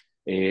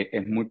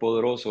 es muy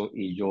poderoso,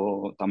 y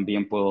yo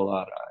también puedo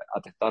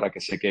atestar a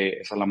que sé que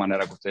esa es la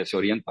manera que ustedes se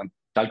orientan,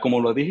 tal como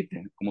lo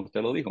dijiste, como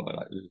usted lo dijo,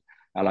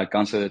 al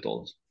alcance de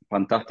todos.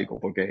 Fantástico,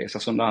 porque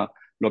esas son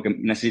lo que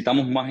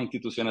necesitamos, más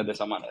instituciones de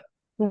esa manera.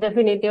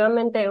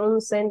 Definitivamente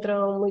un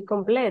centro muy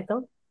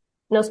completo.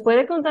 ¿Nos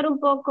puede contar un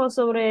poco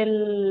sobre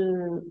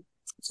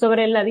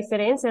la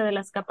diferencia de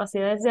las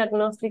capacidades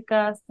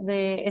diagnósticas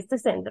de este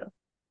centro?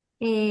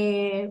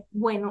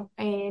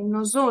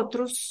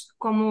 Nosotros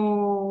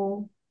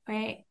como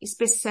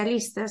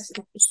especialistas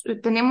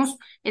tenemos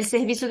el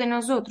servicio de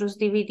nosotros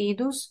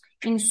divididos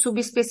en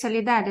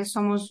subespecialidades.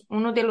 Somos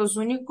una de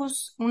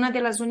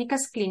las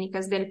únicas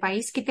clínicas del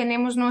país que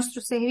tenemos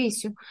nuestro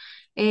servicio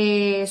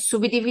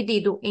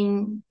subdividido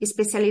en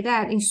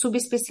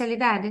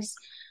subespecialidades.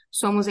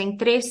 Somos en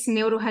 3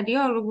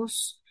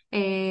 neuroradiólogos,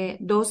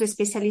 2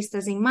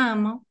 especialistas en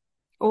mama,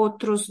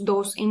 otros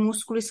 2 en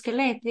músculo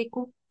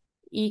esquelético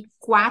y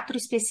 4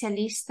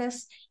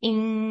 especialistas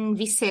en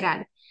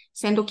visceral,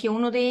 sendo que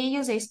uno de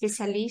ellos es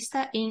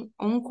especialista en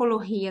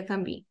oncología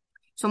también.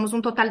 Somos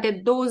un total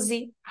de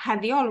 12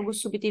 radiólogos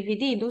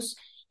subdivididos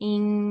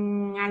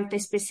en alta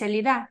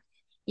especialidad,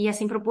 y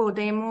así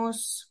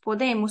podemos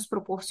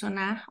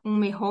proporcionar un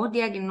mejor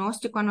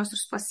diagnóstico a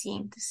nuestros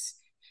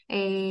pacientes.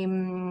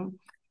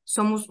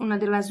 Somos una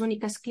de las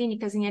únicas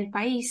clínicas en el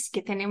país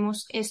que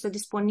tenemos esto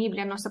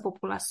disponible a nuestra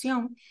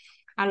población,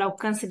 al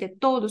alcance de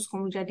todos,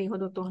 como ya dijo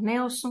el doctor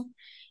Nelson,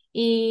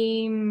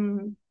 y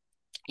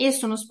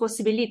eso nos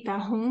posibilita,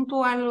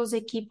 junto a los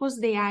equipos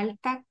de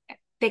alta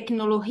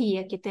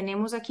tecnología que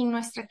tenemos aquí en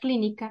nuestra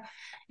clínica,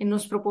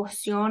 nos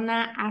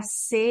proporciona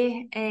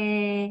hacer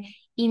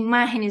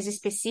imágenes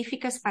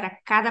específicas para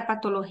cada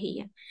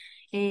patología,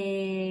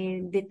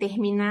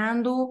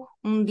 determinando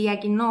un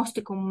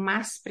diagnóstico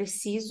más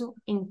preciso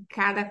en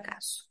cada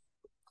caso.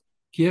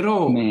 Sí,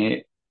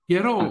 adelante.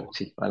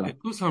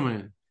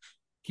 Escúchame,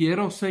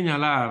 quiero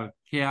señalar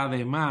que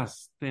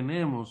además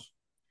tenemos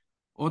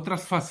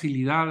otras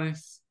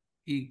facilidades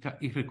y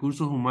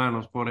recursos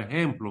humanos, por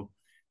ejemplo,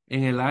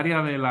 en el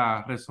área de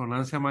la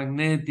resonancia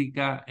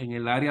magnética, en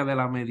el área de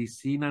la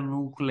medicina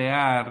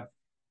nuclear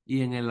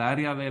y en el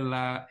área de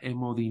la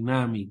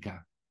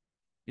hemodinámica.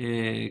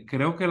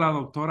 Creo que la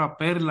doctora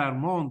Perla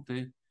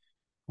Almonte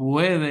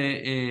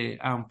puede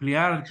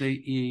ampliarte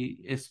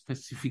y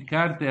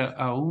especificarte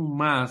aún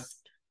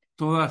más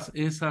todas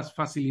esas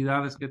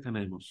facilidades que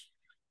tenemos.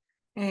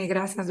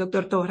 Gracias,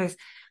 doctor Torres.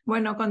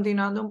 Bueno,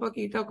 continuando un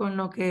poquito con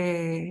lo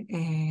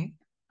que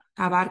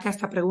abarca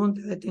esta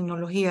pregunta de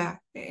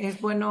tecnología, es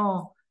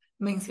bueno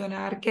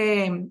mencionar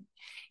que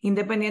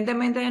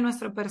Independientemente de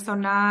nuestro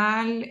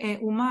personal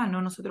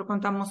humano, nosotros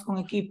contamos con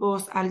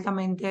equipos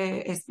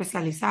altamente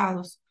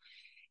especializados,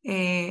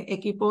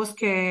 equipos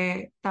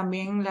que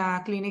también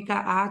la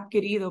clínica ha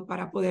adquirido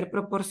para poder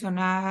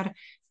proporcionar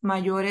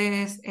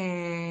mayores,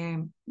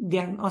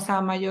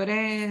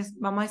 mayores,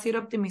 vamos a decir,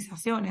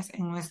 optimizaciones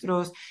en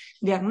nuestros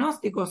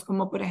diagnósticos,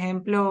 como por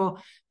ejemplo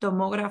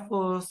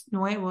tomógrafos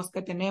nuevos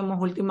que tenemos.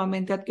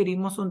 Últimamente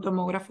adquirimos un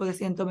tomógrafo de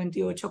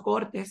 128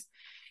 cortes.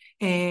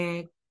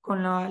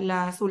 Con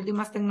las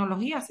últimas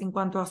tecnologías en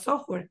cuanto a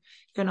software,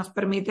 que nos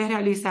permite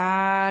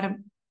realizar,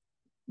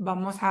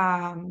 vamos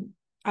a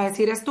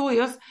decir,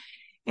 estudios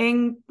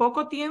en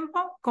poco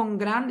tiempo con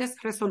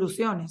grandes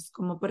resoluciones,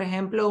 como por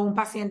ejemplo un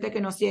paciente que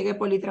nos llegue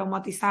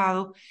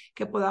politraumatizado,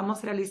 que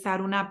podamos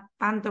realizar una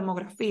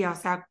pantomografía, o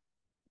sea,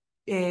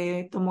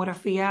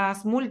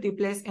 tomografías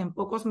múltiples en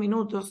pocos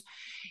minutos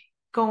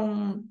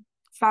con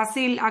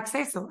fácil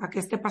acceso a que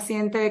este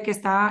paciente que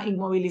está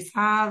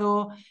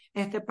inmovilizado,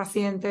 este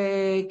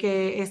paciente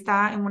que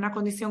está en una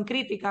condición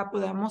crítica,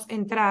 podamos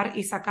entrar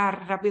y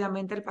sacar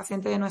rápidamente el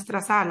paciente de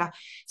nuestra sala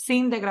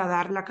sin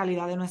degradar la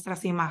calidad de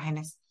nuestras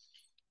imágenes.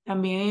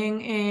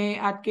 También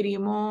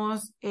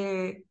adquirimos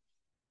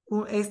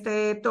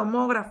este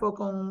tomógrafo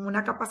con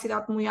una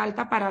capacidad muy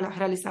alta para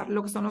realizar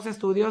lo que son los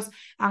estudios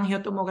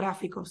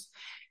angiotomográficos.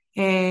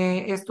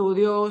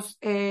 Estudios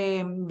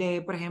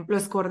de, por ejemplo,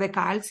 score de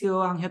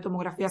calcio,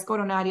 angiotomografías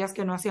coronarias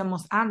que no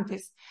hacíamos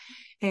antes.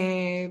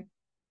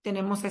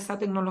 Tenemos esa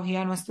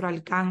tecnología a nuestro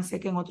alcance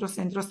que en otros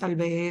centros tal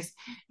vez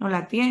no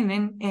la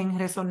tienen. En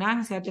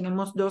resonancia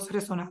tenemos 2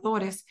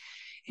 resonadores.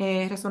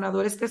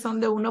 Resonadores que son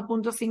de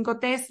 1.5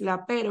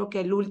 Tesla, pero que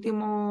el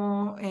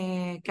último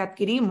que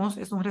adquirimos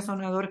es un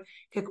resonador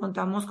que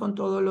contamos con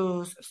todos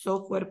los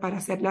software para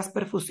hacer las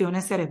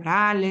perfusiones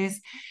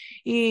cerebrales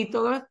y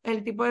todo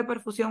el tipo de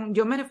perfusión.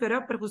 Yo me refiero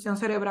a perfusión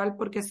cerebral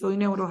porque soy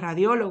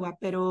neuroradióloga,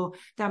 pero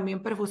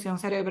también perfusión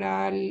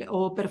cerebral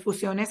o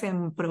perfusiones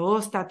en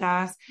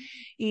próstatas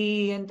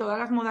y en todas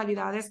las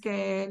modalidades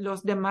que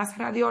los demás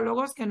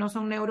radiólogos que no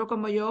son neuro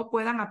como yo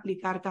puedan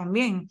aplicar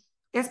también.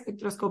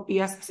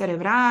 Espectroscopías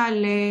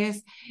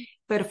cerebrales,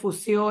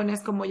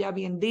 perfusiones, como ya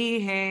bien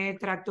dije,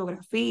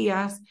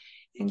 tractografías.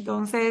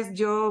 Entonces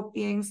yo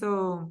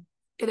pienso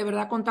que de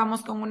verdad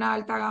contamos con una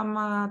alta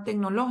gama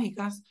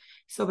tecnológica,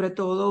 sobre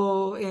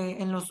todo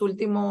en los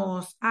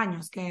últimos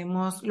años que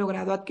hemos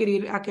logrado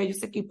adquirir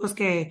aquellos equipos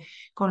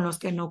con los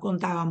que no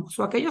contábamos,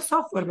 o aquellos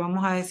software,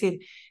 vamos a decir,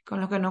 con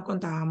los que no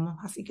contábamos.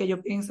 Así que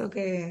yo pienso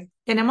que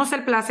tenemos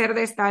el placer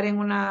de estar en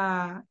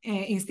una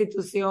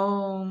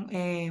institución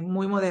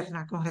muy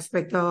moderna con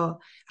respecto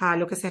a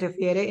lo que se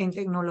refiere en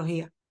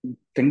tecnología.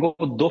 Tengo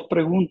 2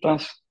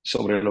 preguntas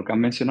sobre lo que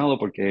han mencionado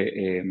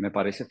porque me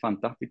parece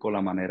fantástico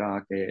la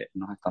manera que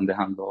nos están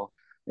dejando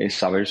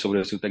saber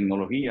sobre su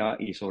tecnología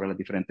y sobre las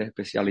diferentes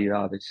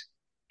especialidades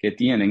que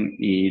tienen.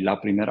 Y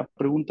la primera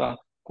pregunta,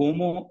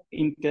 ¿cómo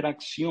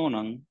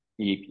interaccionan?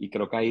 Y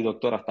creo que ahí,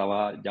 doctora,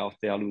 estaba ya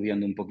usted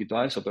aludiendo un poquito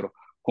a eso, pero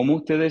 ¿cómo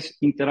ustedes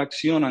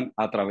interaccionan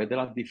a través de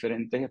las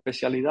diferentes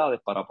especialidades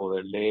para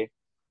poderle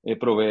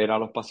proveer a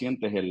los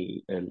pacientes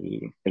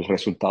el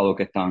resultado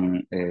que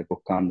están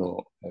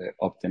buscando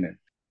obtener?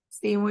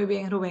 Sí, muy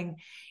bien, Rubén.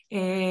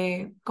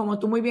 Como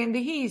tú muy bien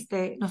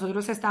dijiste,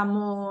 nosotros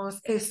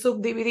estamos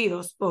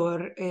subdivididos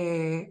por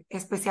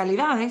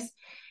especialidades.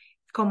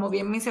 Como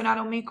bien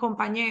mencionaron mis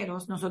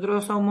compañeros,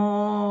 nosotros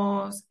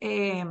somos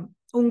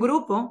un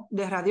grupo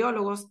de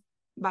radiólogos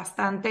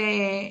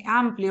bastante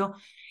amplio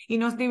y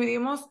nos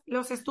dividimos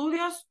los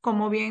estudios,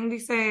 como bien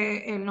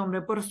dice el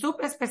nombre, por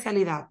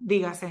subespecialidad.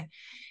 Dígase,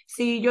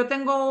 si yo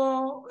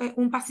tengo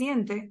un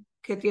paciente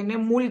que tiene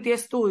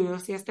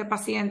multiestudios y este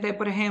paciente,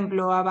 por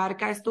ejemplo,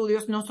 abarca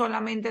estudios no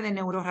solamente de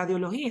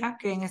neuroradiología,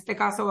 que en este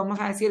caso vamos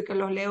a decir que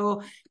los leo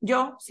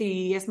yo,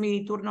 si es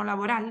mi turno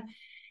laboral,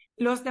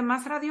 los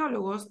demás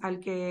radiólogos al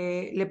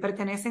que le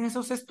pertenecen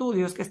esos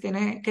estudios que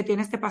tiene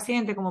este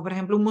paciente, como por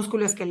ejemplo un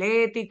músculo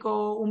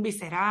esquelético, un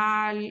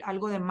visceral,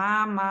 algo de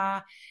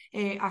mama,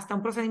 hasta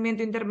un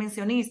procedimiento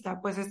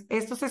intervencionista, pues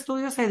estos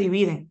estudios se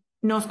dividen.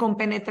 Nos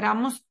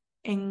compenetramos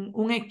en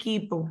un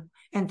equipo.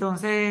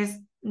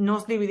 Entonces,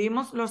 nos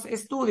dividimos los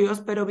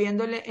estudios, pero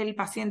viéndole el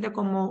paciente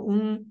como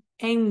un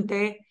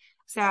ente,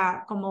 o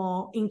sea,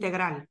 como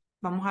integral,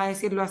 vamos a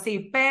decirlo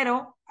así.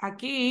 Pero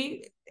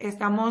aquí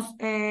estamos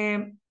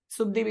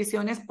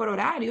subdivisiones por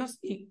horarios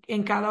y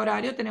en cada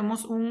horario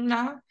tenemos un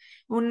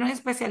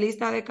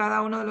especialista de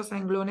cada uno de los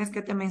renglones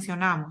que te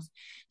mencionamos.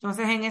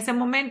 Entonces, en ese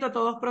momento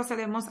todos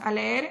procedemos a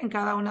leer en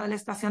cada una de la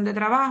estación de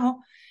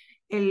trabajo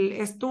el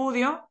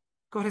estudio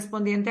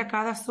correspondiente a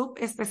cada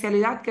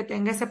subespecialidad que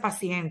tenga ese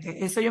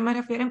paciente. Eso yo me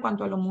refiero en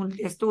cuanto a los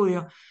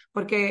multiestudios,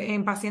 porque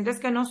en pacientes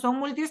que no son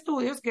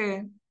multiestudios,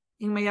 que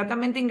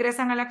inmediatamente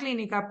ingresan a la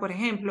clínica, por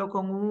ejemplo,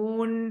 con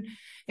un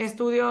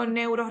estudio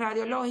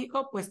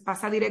neuroradiológico, pues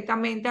pasa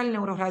directamente al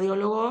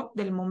neuroradiólogo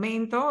del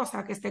momento, o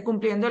sea, que esté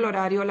cumpliendo el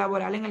horario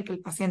laboral en el que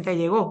el paciente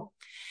llegó.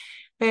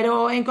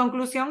 Pero en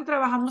conclusión,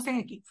 trabajamos en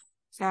equipo.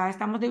 O sea,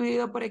 estamos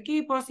divididos por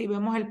equipos y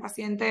vemos el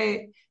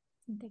paciente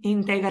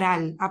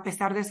integral, a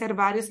pesar de ser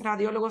varios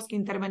radiólogos que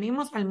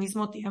intervenimos al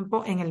mismo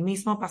tiempo en el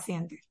mismo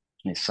paciente.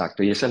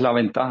 Exacto, y esa es la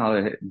ventaja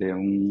de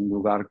un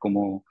lugar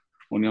como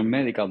Unión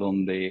Médica,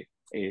 donde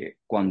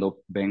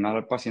cuando ven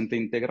al paciente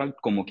integral,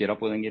 como quiera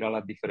pueden ir a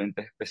las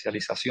diferentes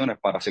especializaciones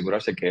para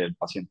asegurarse que el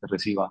paciente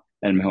reciba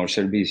el mejor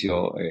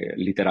servicio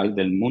literal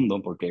del mundo,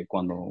 porque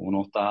cuando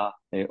uno está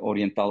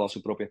orientado a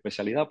su propia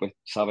especialidad, pues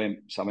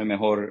sabe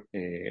mejor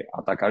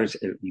atacar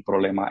un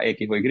problema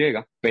X o Y,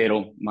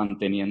 pero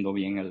manteniendo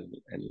bien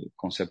el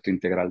concepto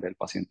integral del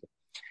paciente.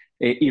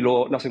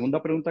 La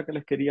segunda pregunta que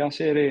les quería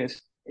hacer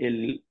es,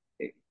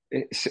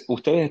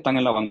 ustedes están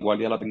en la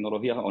vanguardia de la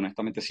tecnología,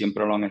 honestamente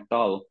siempre lo han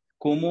estado.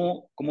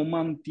 ¿Cómo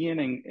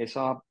mantienen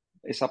esa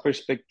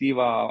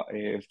perspectiva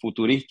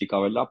futurística,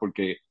 verdad?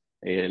 Porque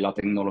la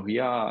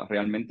tecnología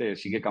realmente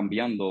sigue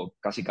cambiando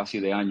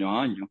casi de año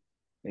a año.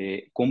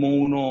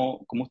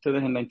 ¿Cómo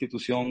ustedes en la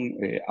institución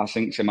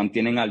se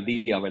mantienen al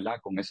día,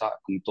 verdad? Con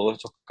todos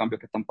esos cambios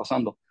que están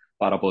pasando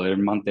para poder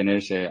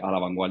mantenerse a la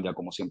vanguardia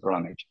como siempre lo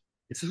han hecho.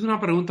 Esa es una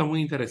pregunta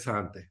muy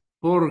interesante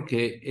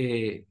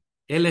porque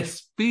el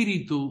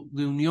espíritu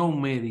de Unión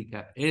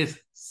Médica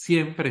es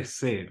siempre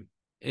ser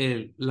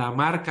la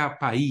marca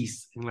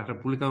país en la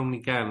República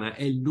Dominicana,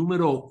 el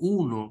número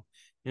uno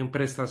en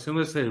prestación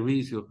de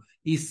servicios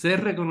y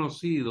ser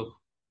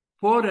reconocido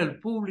por el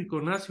público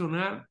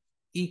nacional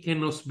y que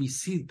nos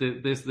visite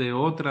desde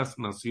otras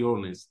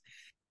naciones.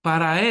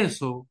 Para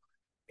eso,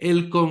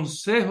 el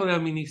Consejo de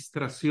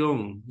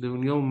Administración de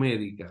Unión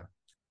Médica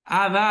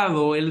ha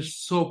dado el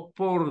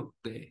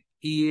soporte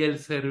y el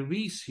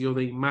servicio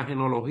de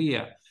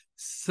imagenología.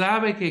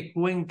 Sabe que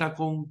cuenta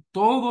con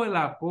todo el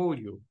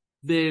apoyo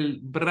del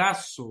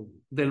brazo,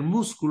 del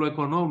músculo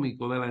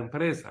económico de la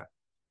empresa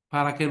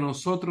para que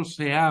nosotros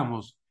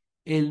seamos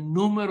el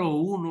número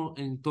uno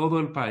en todo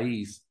el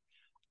país.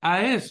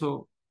 A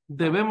eso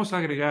debemos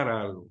agregar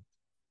algo.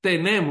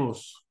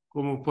 Tenemos,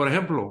 como por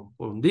ejemplo,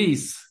 con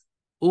DIS,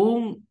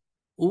 ¿cómo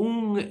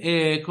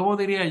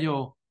diría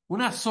yo?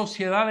 Una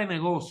sociedad de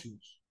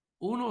negocios,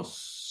 unos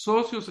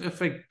socios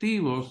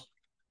efectivos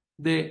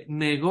de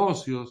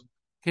negocios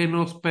que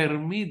nos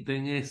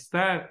permiten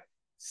estar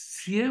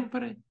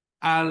siempre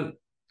al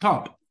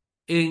top,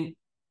 en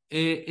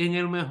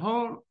el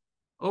mejor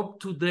up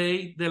to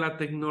date de la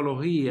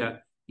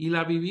tecnología y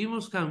la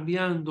vivimos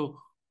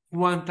cambiando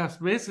cuantas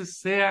veces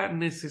sea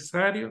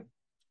necesario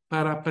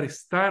para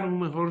prestar un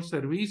mejor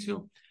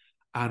servicio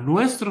a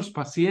nuestros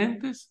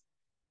pacientes,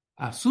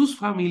 a sus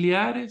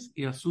familiares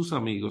y a sus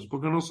amigos,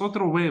 porque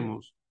nosotros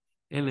vemos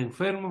el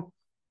enfermo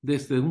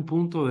desde un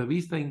punto de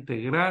vista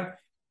integral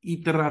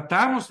y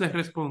tratamos de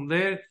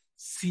responder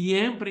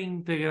siempre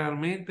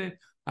integralmente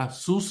a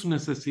sus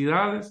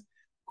necesidades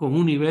con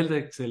un nivel de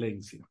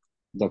excelencia.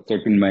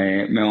 Doctor,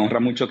 me honra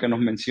mucho que nos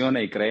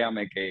mencione y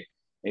créame que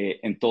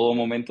en todo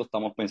momento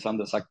estamos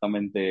pensando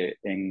exactamente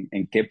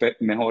en qué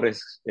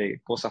mejores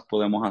cosas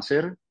podemos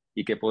hacer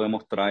y qué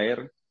podemos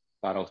traer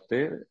para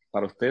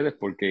ustedes,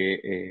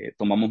 porque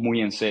tomamos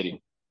muy en serio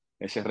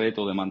ese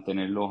reto de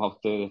mantenerlos a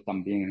ustedes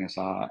también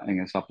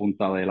en esa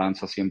punta de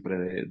lanza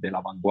siempre de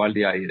la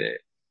vanguardia y de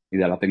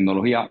la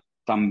tecnología.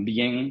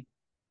 También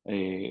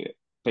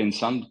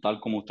pensando tal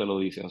como usted lo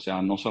dice, o sea,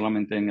 no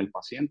solamente en el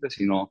paciente,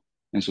 sino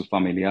en sus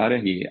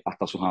familiares y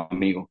hasta sus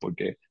amigos,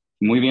 porque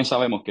muy bien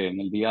sabemos que en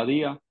el día a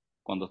día,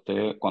 cuando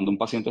un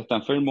paciente está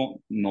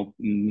enfermo, no,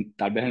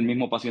 tal vez el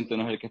mismo paciente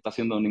no es el que está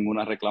haciendo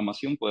ninguna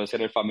reclamación, puede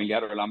ser el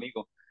familiar o el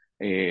amigo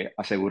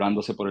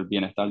asegurándose por el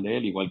bienestar de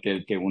él, igual que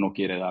el que uno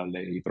quiere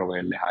darle y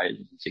proveerles a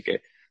ellos. Así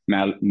que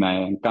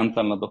me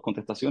encantan las dos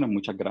contestaciones.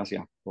 Muchas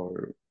gracias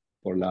por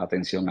la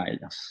atención a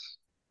ellas.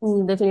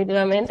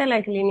 Definitivamente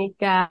la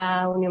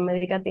clínica Unión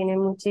Médica tiene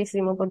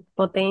muchísimo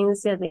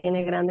potencia,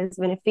 tiene grandes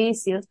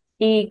beneficios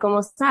y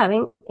como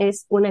saben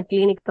es una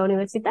clínica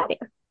universitaria.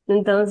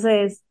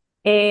 Entonces,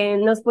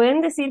 ¿nos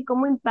pueden decir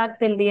cómo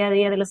impacta el día a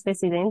día de los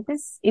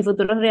residentes y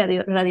futuros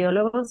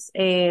radiólogos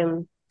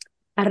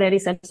a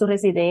realizar su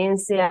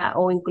residencia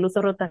o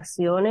incluso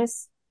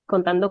rotaciones,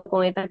 contando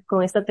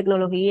con esta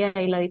tecnología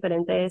y las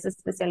diferentes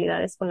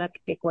especialidades con las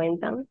que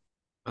cuentan?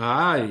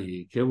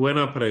 Ay, qué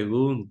buena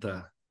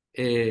pregunta.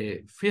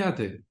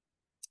 Fíjate,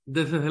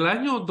 desde el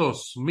año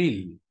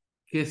 2000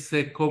 que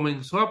se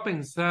comenzó a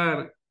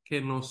pensar que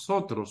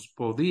nosotros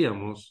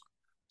podíamos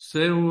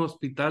ser un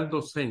hospital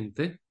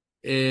docente,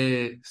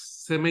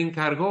 se me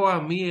encargó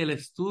a mí el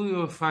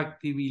estudio de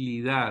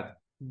factibilidad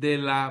de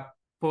las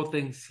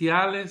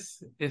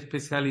potenciales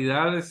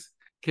especialidades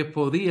que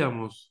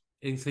podíamos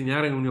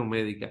enseñar en Unión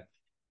Médica.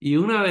 Y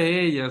una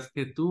de ellas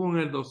que tuvo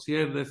en el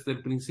dossier desde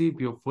el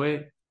principio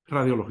fue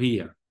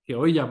radiología, que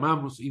hoy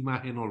llamamos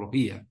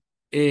imagenología.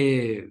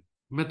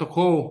 Me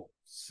tocó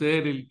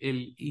ser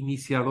el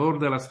iniciador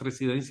de las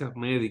residencias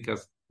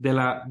médicas, de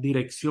la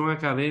dirección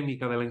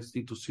académica de la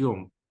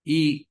institución.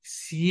 Y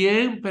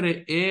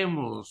siempre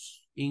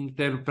hemos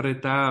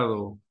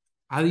interpretado,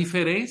 a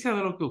diferencia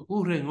de lo que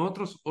ocurre en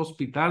otros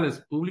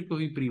hospitales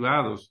públicos y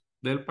privados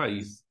del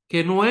país,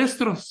 que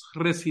nuestros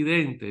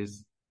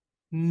residentes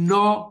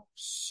no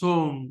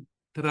son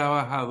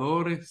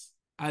trabajadores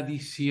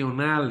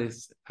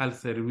adicionales al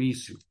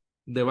servicio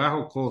de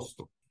bajo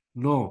costo.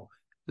 No,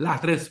 la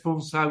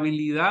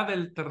responsabilidad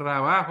del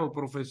trabajo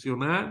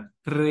profesional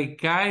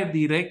recae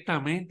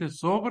directamente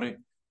sobre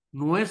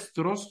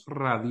nuestros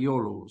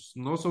radiólogos,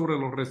 no sobre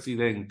los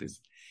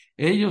residentes.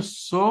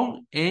 Ellos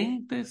son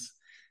entes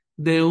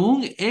de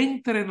un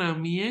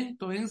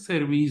entrenamiento en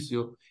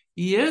servicio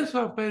y eso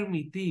ha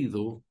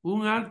permitido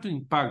un alto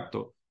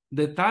impacto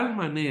de tal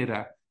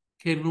manera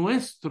que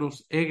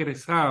nuestros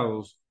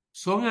egresados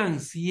son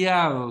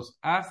ansiados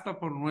hasta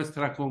por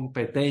nuestra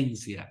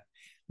competencia.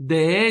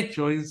 De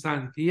hecho, en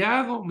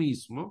Santiago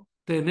mismo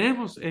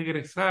tenemos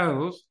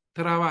egresados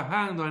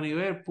trabajando a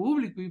nivel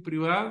público y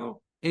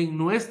privado en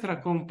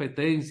nuestra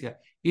competencia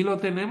y lo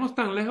tenemos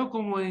tan lejos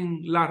como en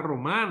La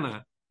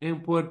Romana,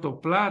 en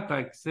Puerto Plata,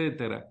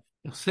 etcétera.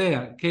 O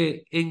sea,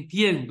 que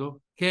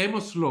entiendo que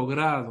hemos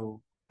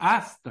logrado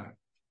hasta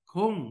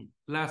con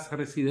las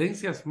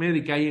residencias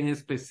médicas y en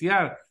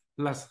especial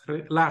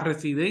la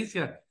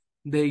residencia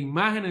de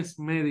imágenes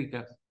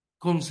médicas,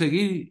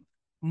 conseguir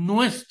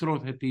nuestro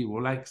objetivo,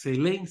 la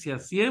excelencia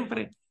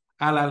siempre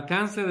al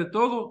alcance de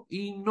todo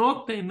y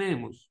no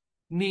tenemos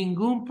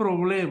ningún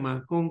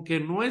problema con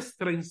que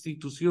nuestra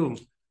institución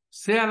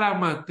sea la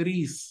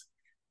matriz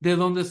de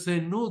donde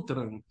se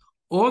nutran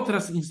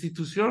otras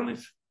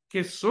instituciones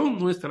que son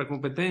nuestra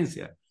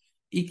competencia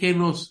y que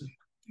nos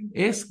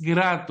es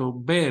grato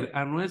ver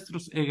a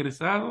nuestros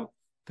egresados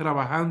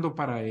trabajando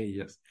para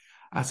ellas.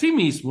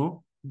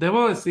 Asimismo,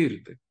 debo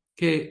decirte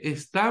que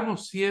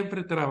estamos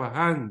siempre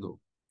trabajando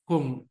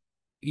con,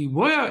 y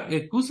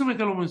excúsenme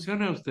que lo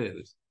mencione a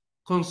ustedes,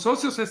 con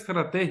socios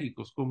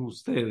estratégicos como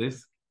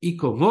ustedes y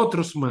con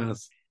otros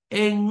más,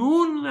 en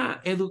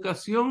una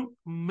educación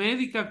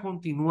médica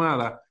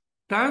continuada,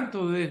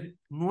 tanto de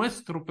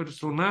nuestro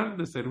personal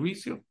de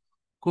servicio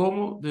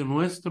como de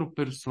nuestro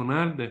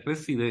personal de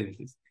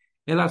residentes.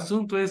 El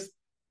asunto es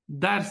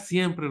dar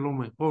siempre lo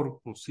mejor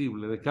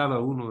posible de cada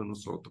uno de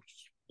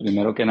nosotros.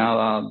 Primero que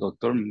nada,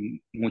 doctor,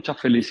 muchas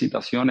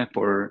felicitaciones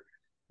por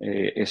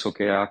eso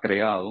que ha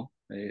creado.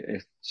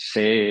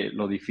 Sé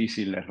lo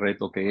difícil, el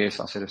reto que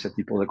es hacer ese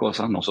tipo de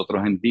cosas.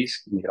 Nosotros en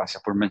DISC, y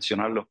gracias por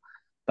mencionarlo,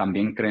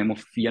 también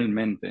creemos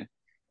fielmente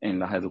en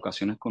las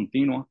educaciones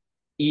continuas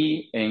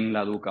y en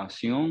la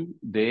educación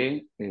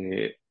de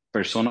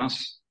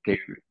personas que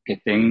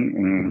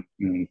estén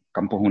en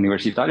campos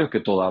universitarios que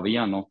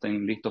todavía no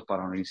estén listos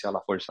para unirse a la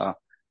fuerza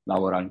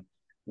laboral.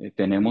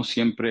 Tenemos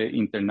siempre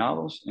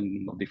internados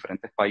en los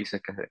diferentes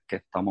países que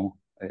estamos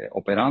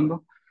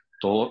operando,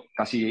 todo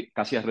casi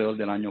alrededor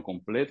del año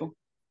completo.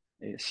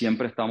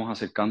 Siempre estamos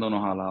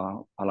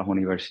acercándonos a las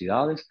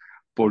universidades.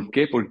 ¿Por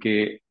qué?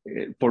 Porque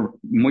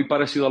muy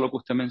parecido a lo que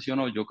usted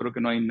mencionó, yo creo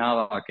que no hay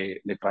nada que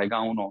le traiga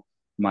a uno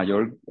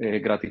mayor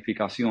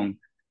gratificación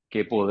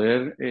que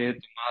poder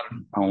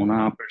tomar a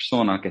una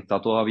persona que está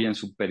todavía en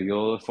su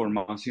periodo de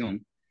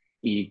formación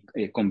y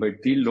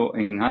convertirlo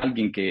en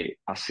alguien que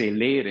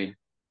acelere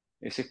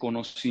ese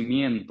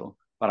conocimiento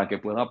para que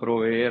pueda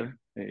proveer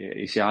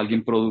y sea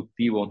alguien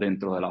productivo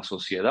dentro de la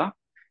sociedad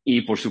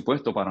y, por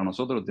supuesto, para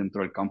nosotros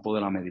dentro del campo de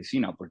la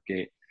medicina,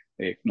 porque,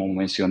 como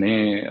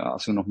mencioné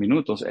hace unos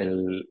minutos,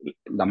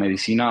 la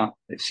medicina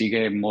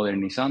sigue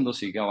modernizando,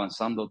 sigue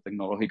avanzando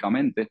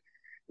tecnológicamente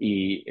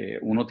y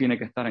uno tiene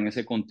que estar en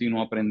ese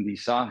continuo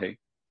aprendizaje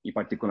y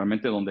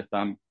particularmente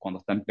cuando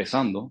está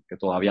empezando, que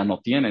todavía no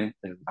tiene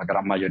la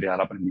gran mayoría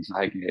del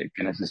aprendizaje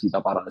que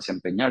necesita para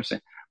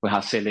desempeñarse, pues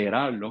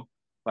acelerarlo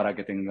para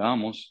que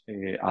tengamos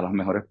a las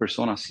mejores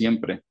personas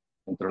siempre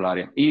dentro del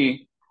área.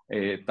 Y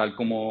tal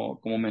como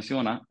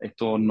menciona,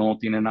 esto no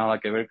tiene nada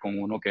que ver con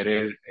uno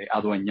querer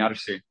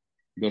adueñarse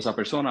de esa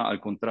persona, al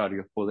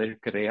contrario, es poder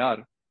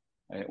crear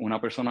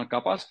una persona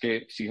capaz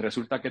que si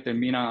resulta que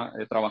termina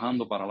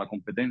trabajando para la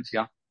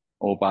competencia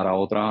o para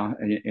otras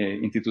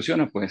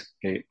instituciones, pues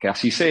que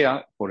así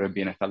sea por el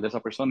bienestar de esa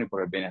persona y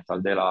por el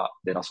bienestar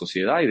de la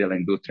sociedad y de la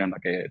industria en la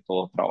que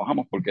todos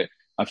trabajamos, porque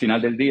al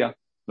final del día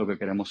lo que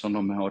queremos son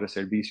los mejores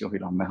servicios y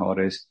las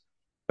mejores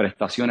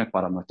prestaciones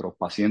para nuestros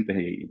pacientes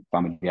y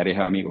familiares y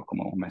amigos,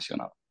 como hemos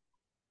mencionado.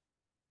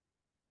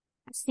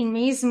 Así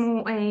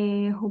mismo,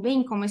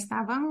 Rubén, como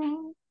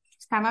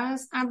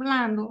estabas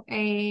hablando,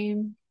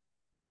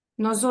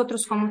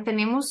 nosotros como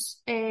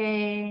tenemos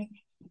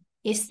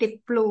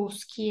este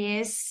plus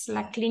que es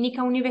la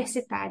clínica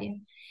universitaria,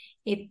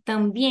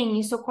 también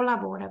eso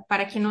colabora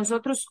para que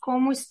nosotros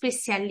como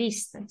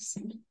especialistas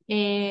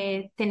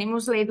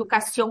tenemos la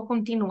educación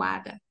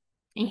continuada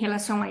em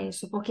relação a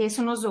isso, porque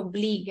isso nos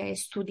obriga a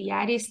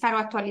estudar e estar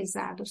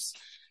atualizados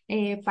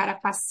para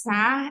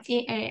passar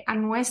a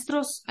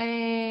nossos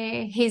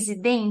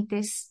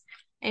residentes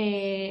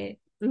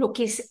lo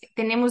que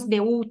tenemos de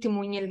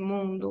último en el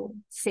mundo,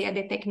 sea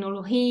de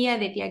tecnología,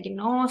 de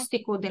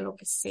diagnóstico, de lo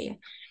que sea.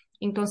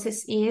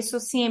 Entonces, y eso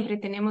siempre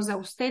tenemos a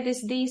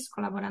ustedes, DIS,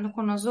 colaborando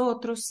con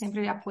nosotros,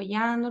 siempre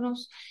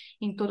apoyándonos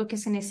en todo que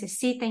se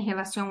necesita en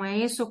relación a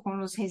eso, con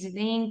los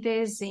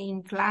residentes,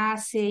 en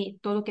clase, y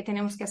todo lo que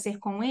tenemos que hacer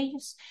con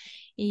ellos.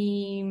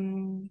 Y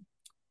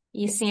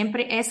Y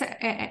siempre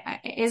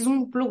es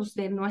un plus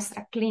de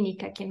nuestra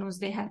clínica que nos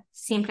deja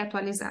siempre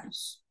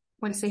actualizados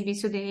con el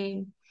servicio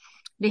de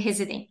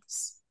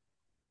residentes.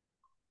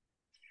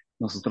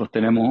 Nosotros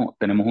tenemos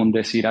un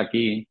decir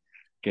aquí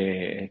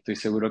que estoy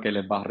seguro que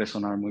les va a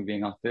resonar muy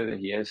bien a ustedes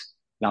y es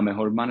la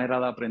mejor manera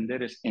de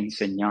aprender es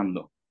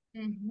enseñando,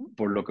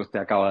 por lo que usted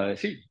acaba de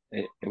decir.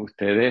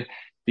 Ustedes,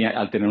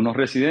 al tener unos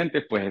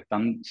residentes, pues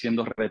están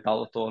siendo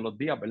retados todos los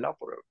días, ¿verdad?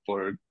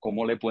 Por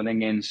cómo le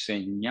pueden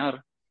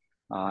enseñar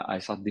a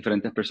esas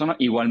diferentes personas.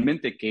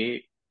 Igualmente,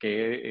 qué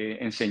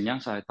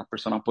enseñanzas estas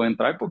personas pueden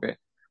traer, porque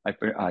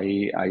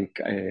hay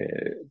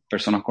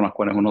personas con las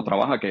cuales uno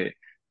trabaja que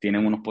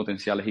tienen unos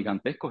potenciales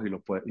gigantescos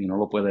y no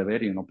lo puede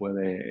ver y no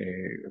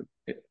puede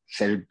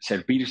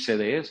servirse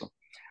de eso.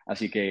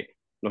 Así que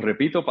lo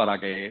repito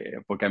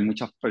porque hay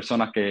muchas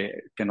personas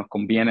que nos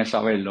conviene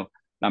saberlo.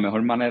 La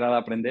mejor manera de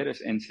aprender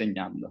es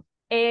enseñando.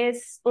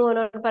 Es un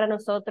honor para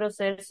nosotros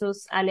ser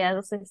sus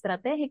aliados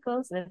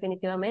estratégicos,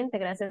 definitivamente.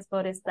 Gracias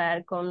por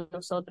estar con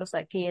nosotros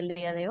aquí el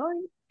día de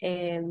hoy.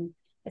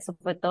 Eso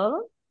fue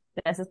todo.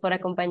 Gracias por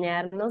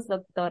acompañarnos,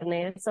 doctor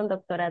Nelson,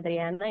 doctora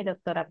Adriana y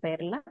doctora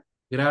Perla.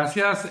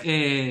 Gracias.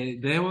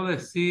 Debo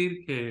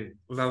decir que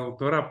la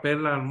doctora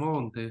Perla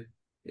Almonte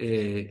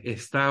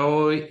está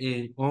hoy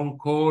en on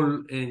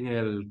call en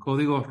el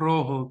código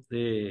rojo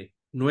de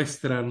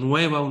nuestra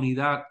nueva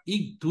unidad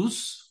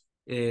Ictus,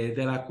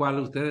 de la cual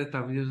ustedes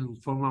también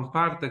forman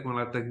parte con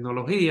la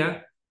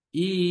tecnología,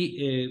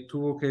 y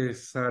tuvo que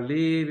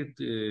salir,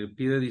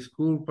 pide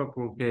disculpas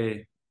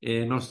porque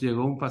nos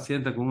llegó un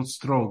paciente con un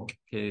stroke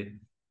que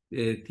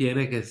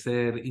tiene que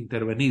ser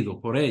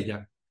intervenido por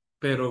ella.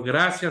 Pero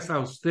gracias a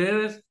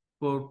ustedes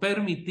por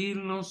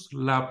permitirnos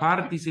la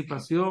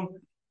participación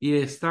y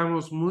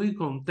estamos muy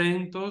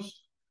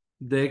contentos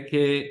de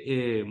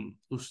que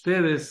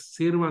ustedes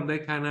sirvan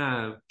de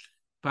canal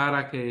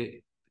para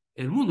que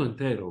el mundo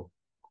entero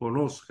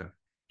conozca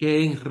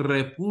que en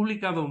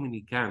República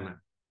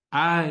Dominicana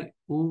hay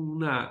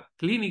una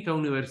clínica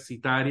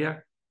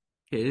universitaria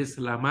que es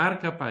la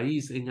marca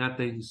país en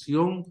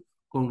atención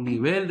con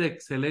nivel de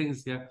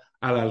excelencia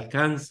al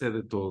alcance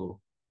de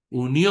todo.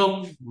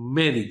 Unión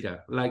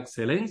Médica, la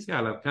excelencia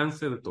al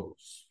alcance de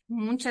todos.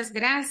 Muchas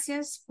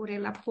gracias por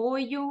el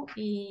apoyo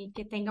y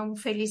que tengan un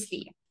feliz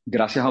día.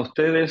 Gracias a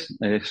ustedes.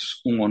 Es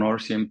un honor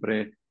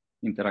siempre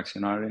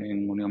interaccionar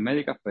en Unión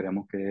Médica.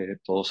 Esperemos que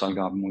todo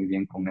salga muy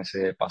bien con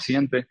ese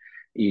paciente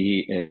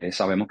y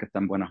sabemos que está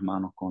en buenas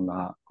manos con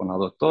la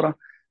doctora.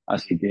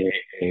 Así que,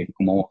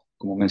 como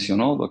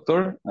mencionó,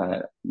 doctor,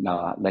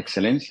 la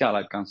excelencia al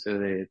alcance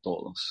de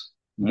todos.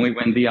 Muy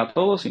buen día a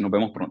todos y nos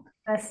vemos pronto.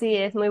 Así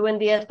es, muy buen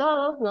día a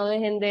todos. No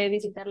dejen de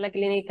visitar la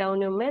Clínica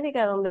Unión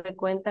Médica, donde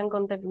cuentan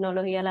con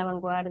tecnología a la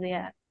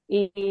vanguardia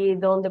y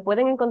donde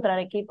pueden encontrar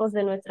equipos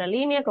de nuestra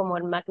línea como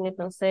el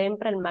Magneton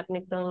Sempra, el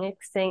Magneton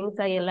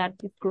Extensa y el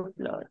Arctic Crew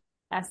Floor.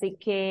 Así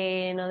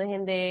que no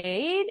dejen de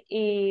ir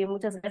y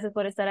muchas gracias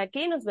por estar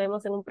aquí. Nos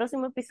vemos en un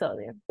próximo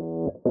episodio.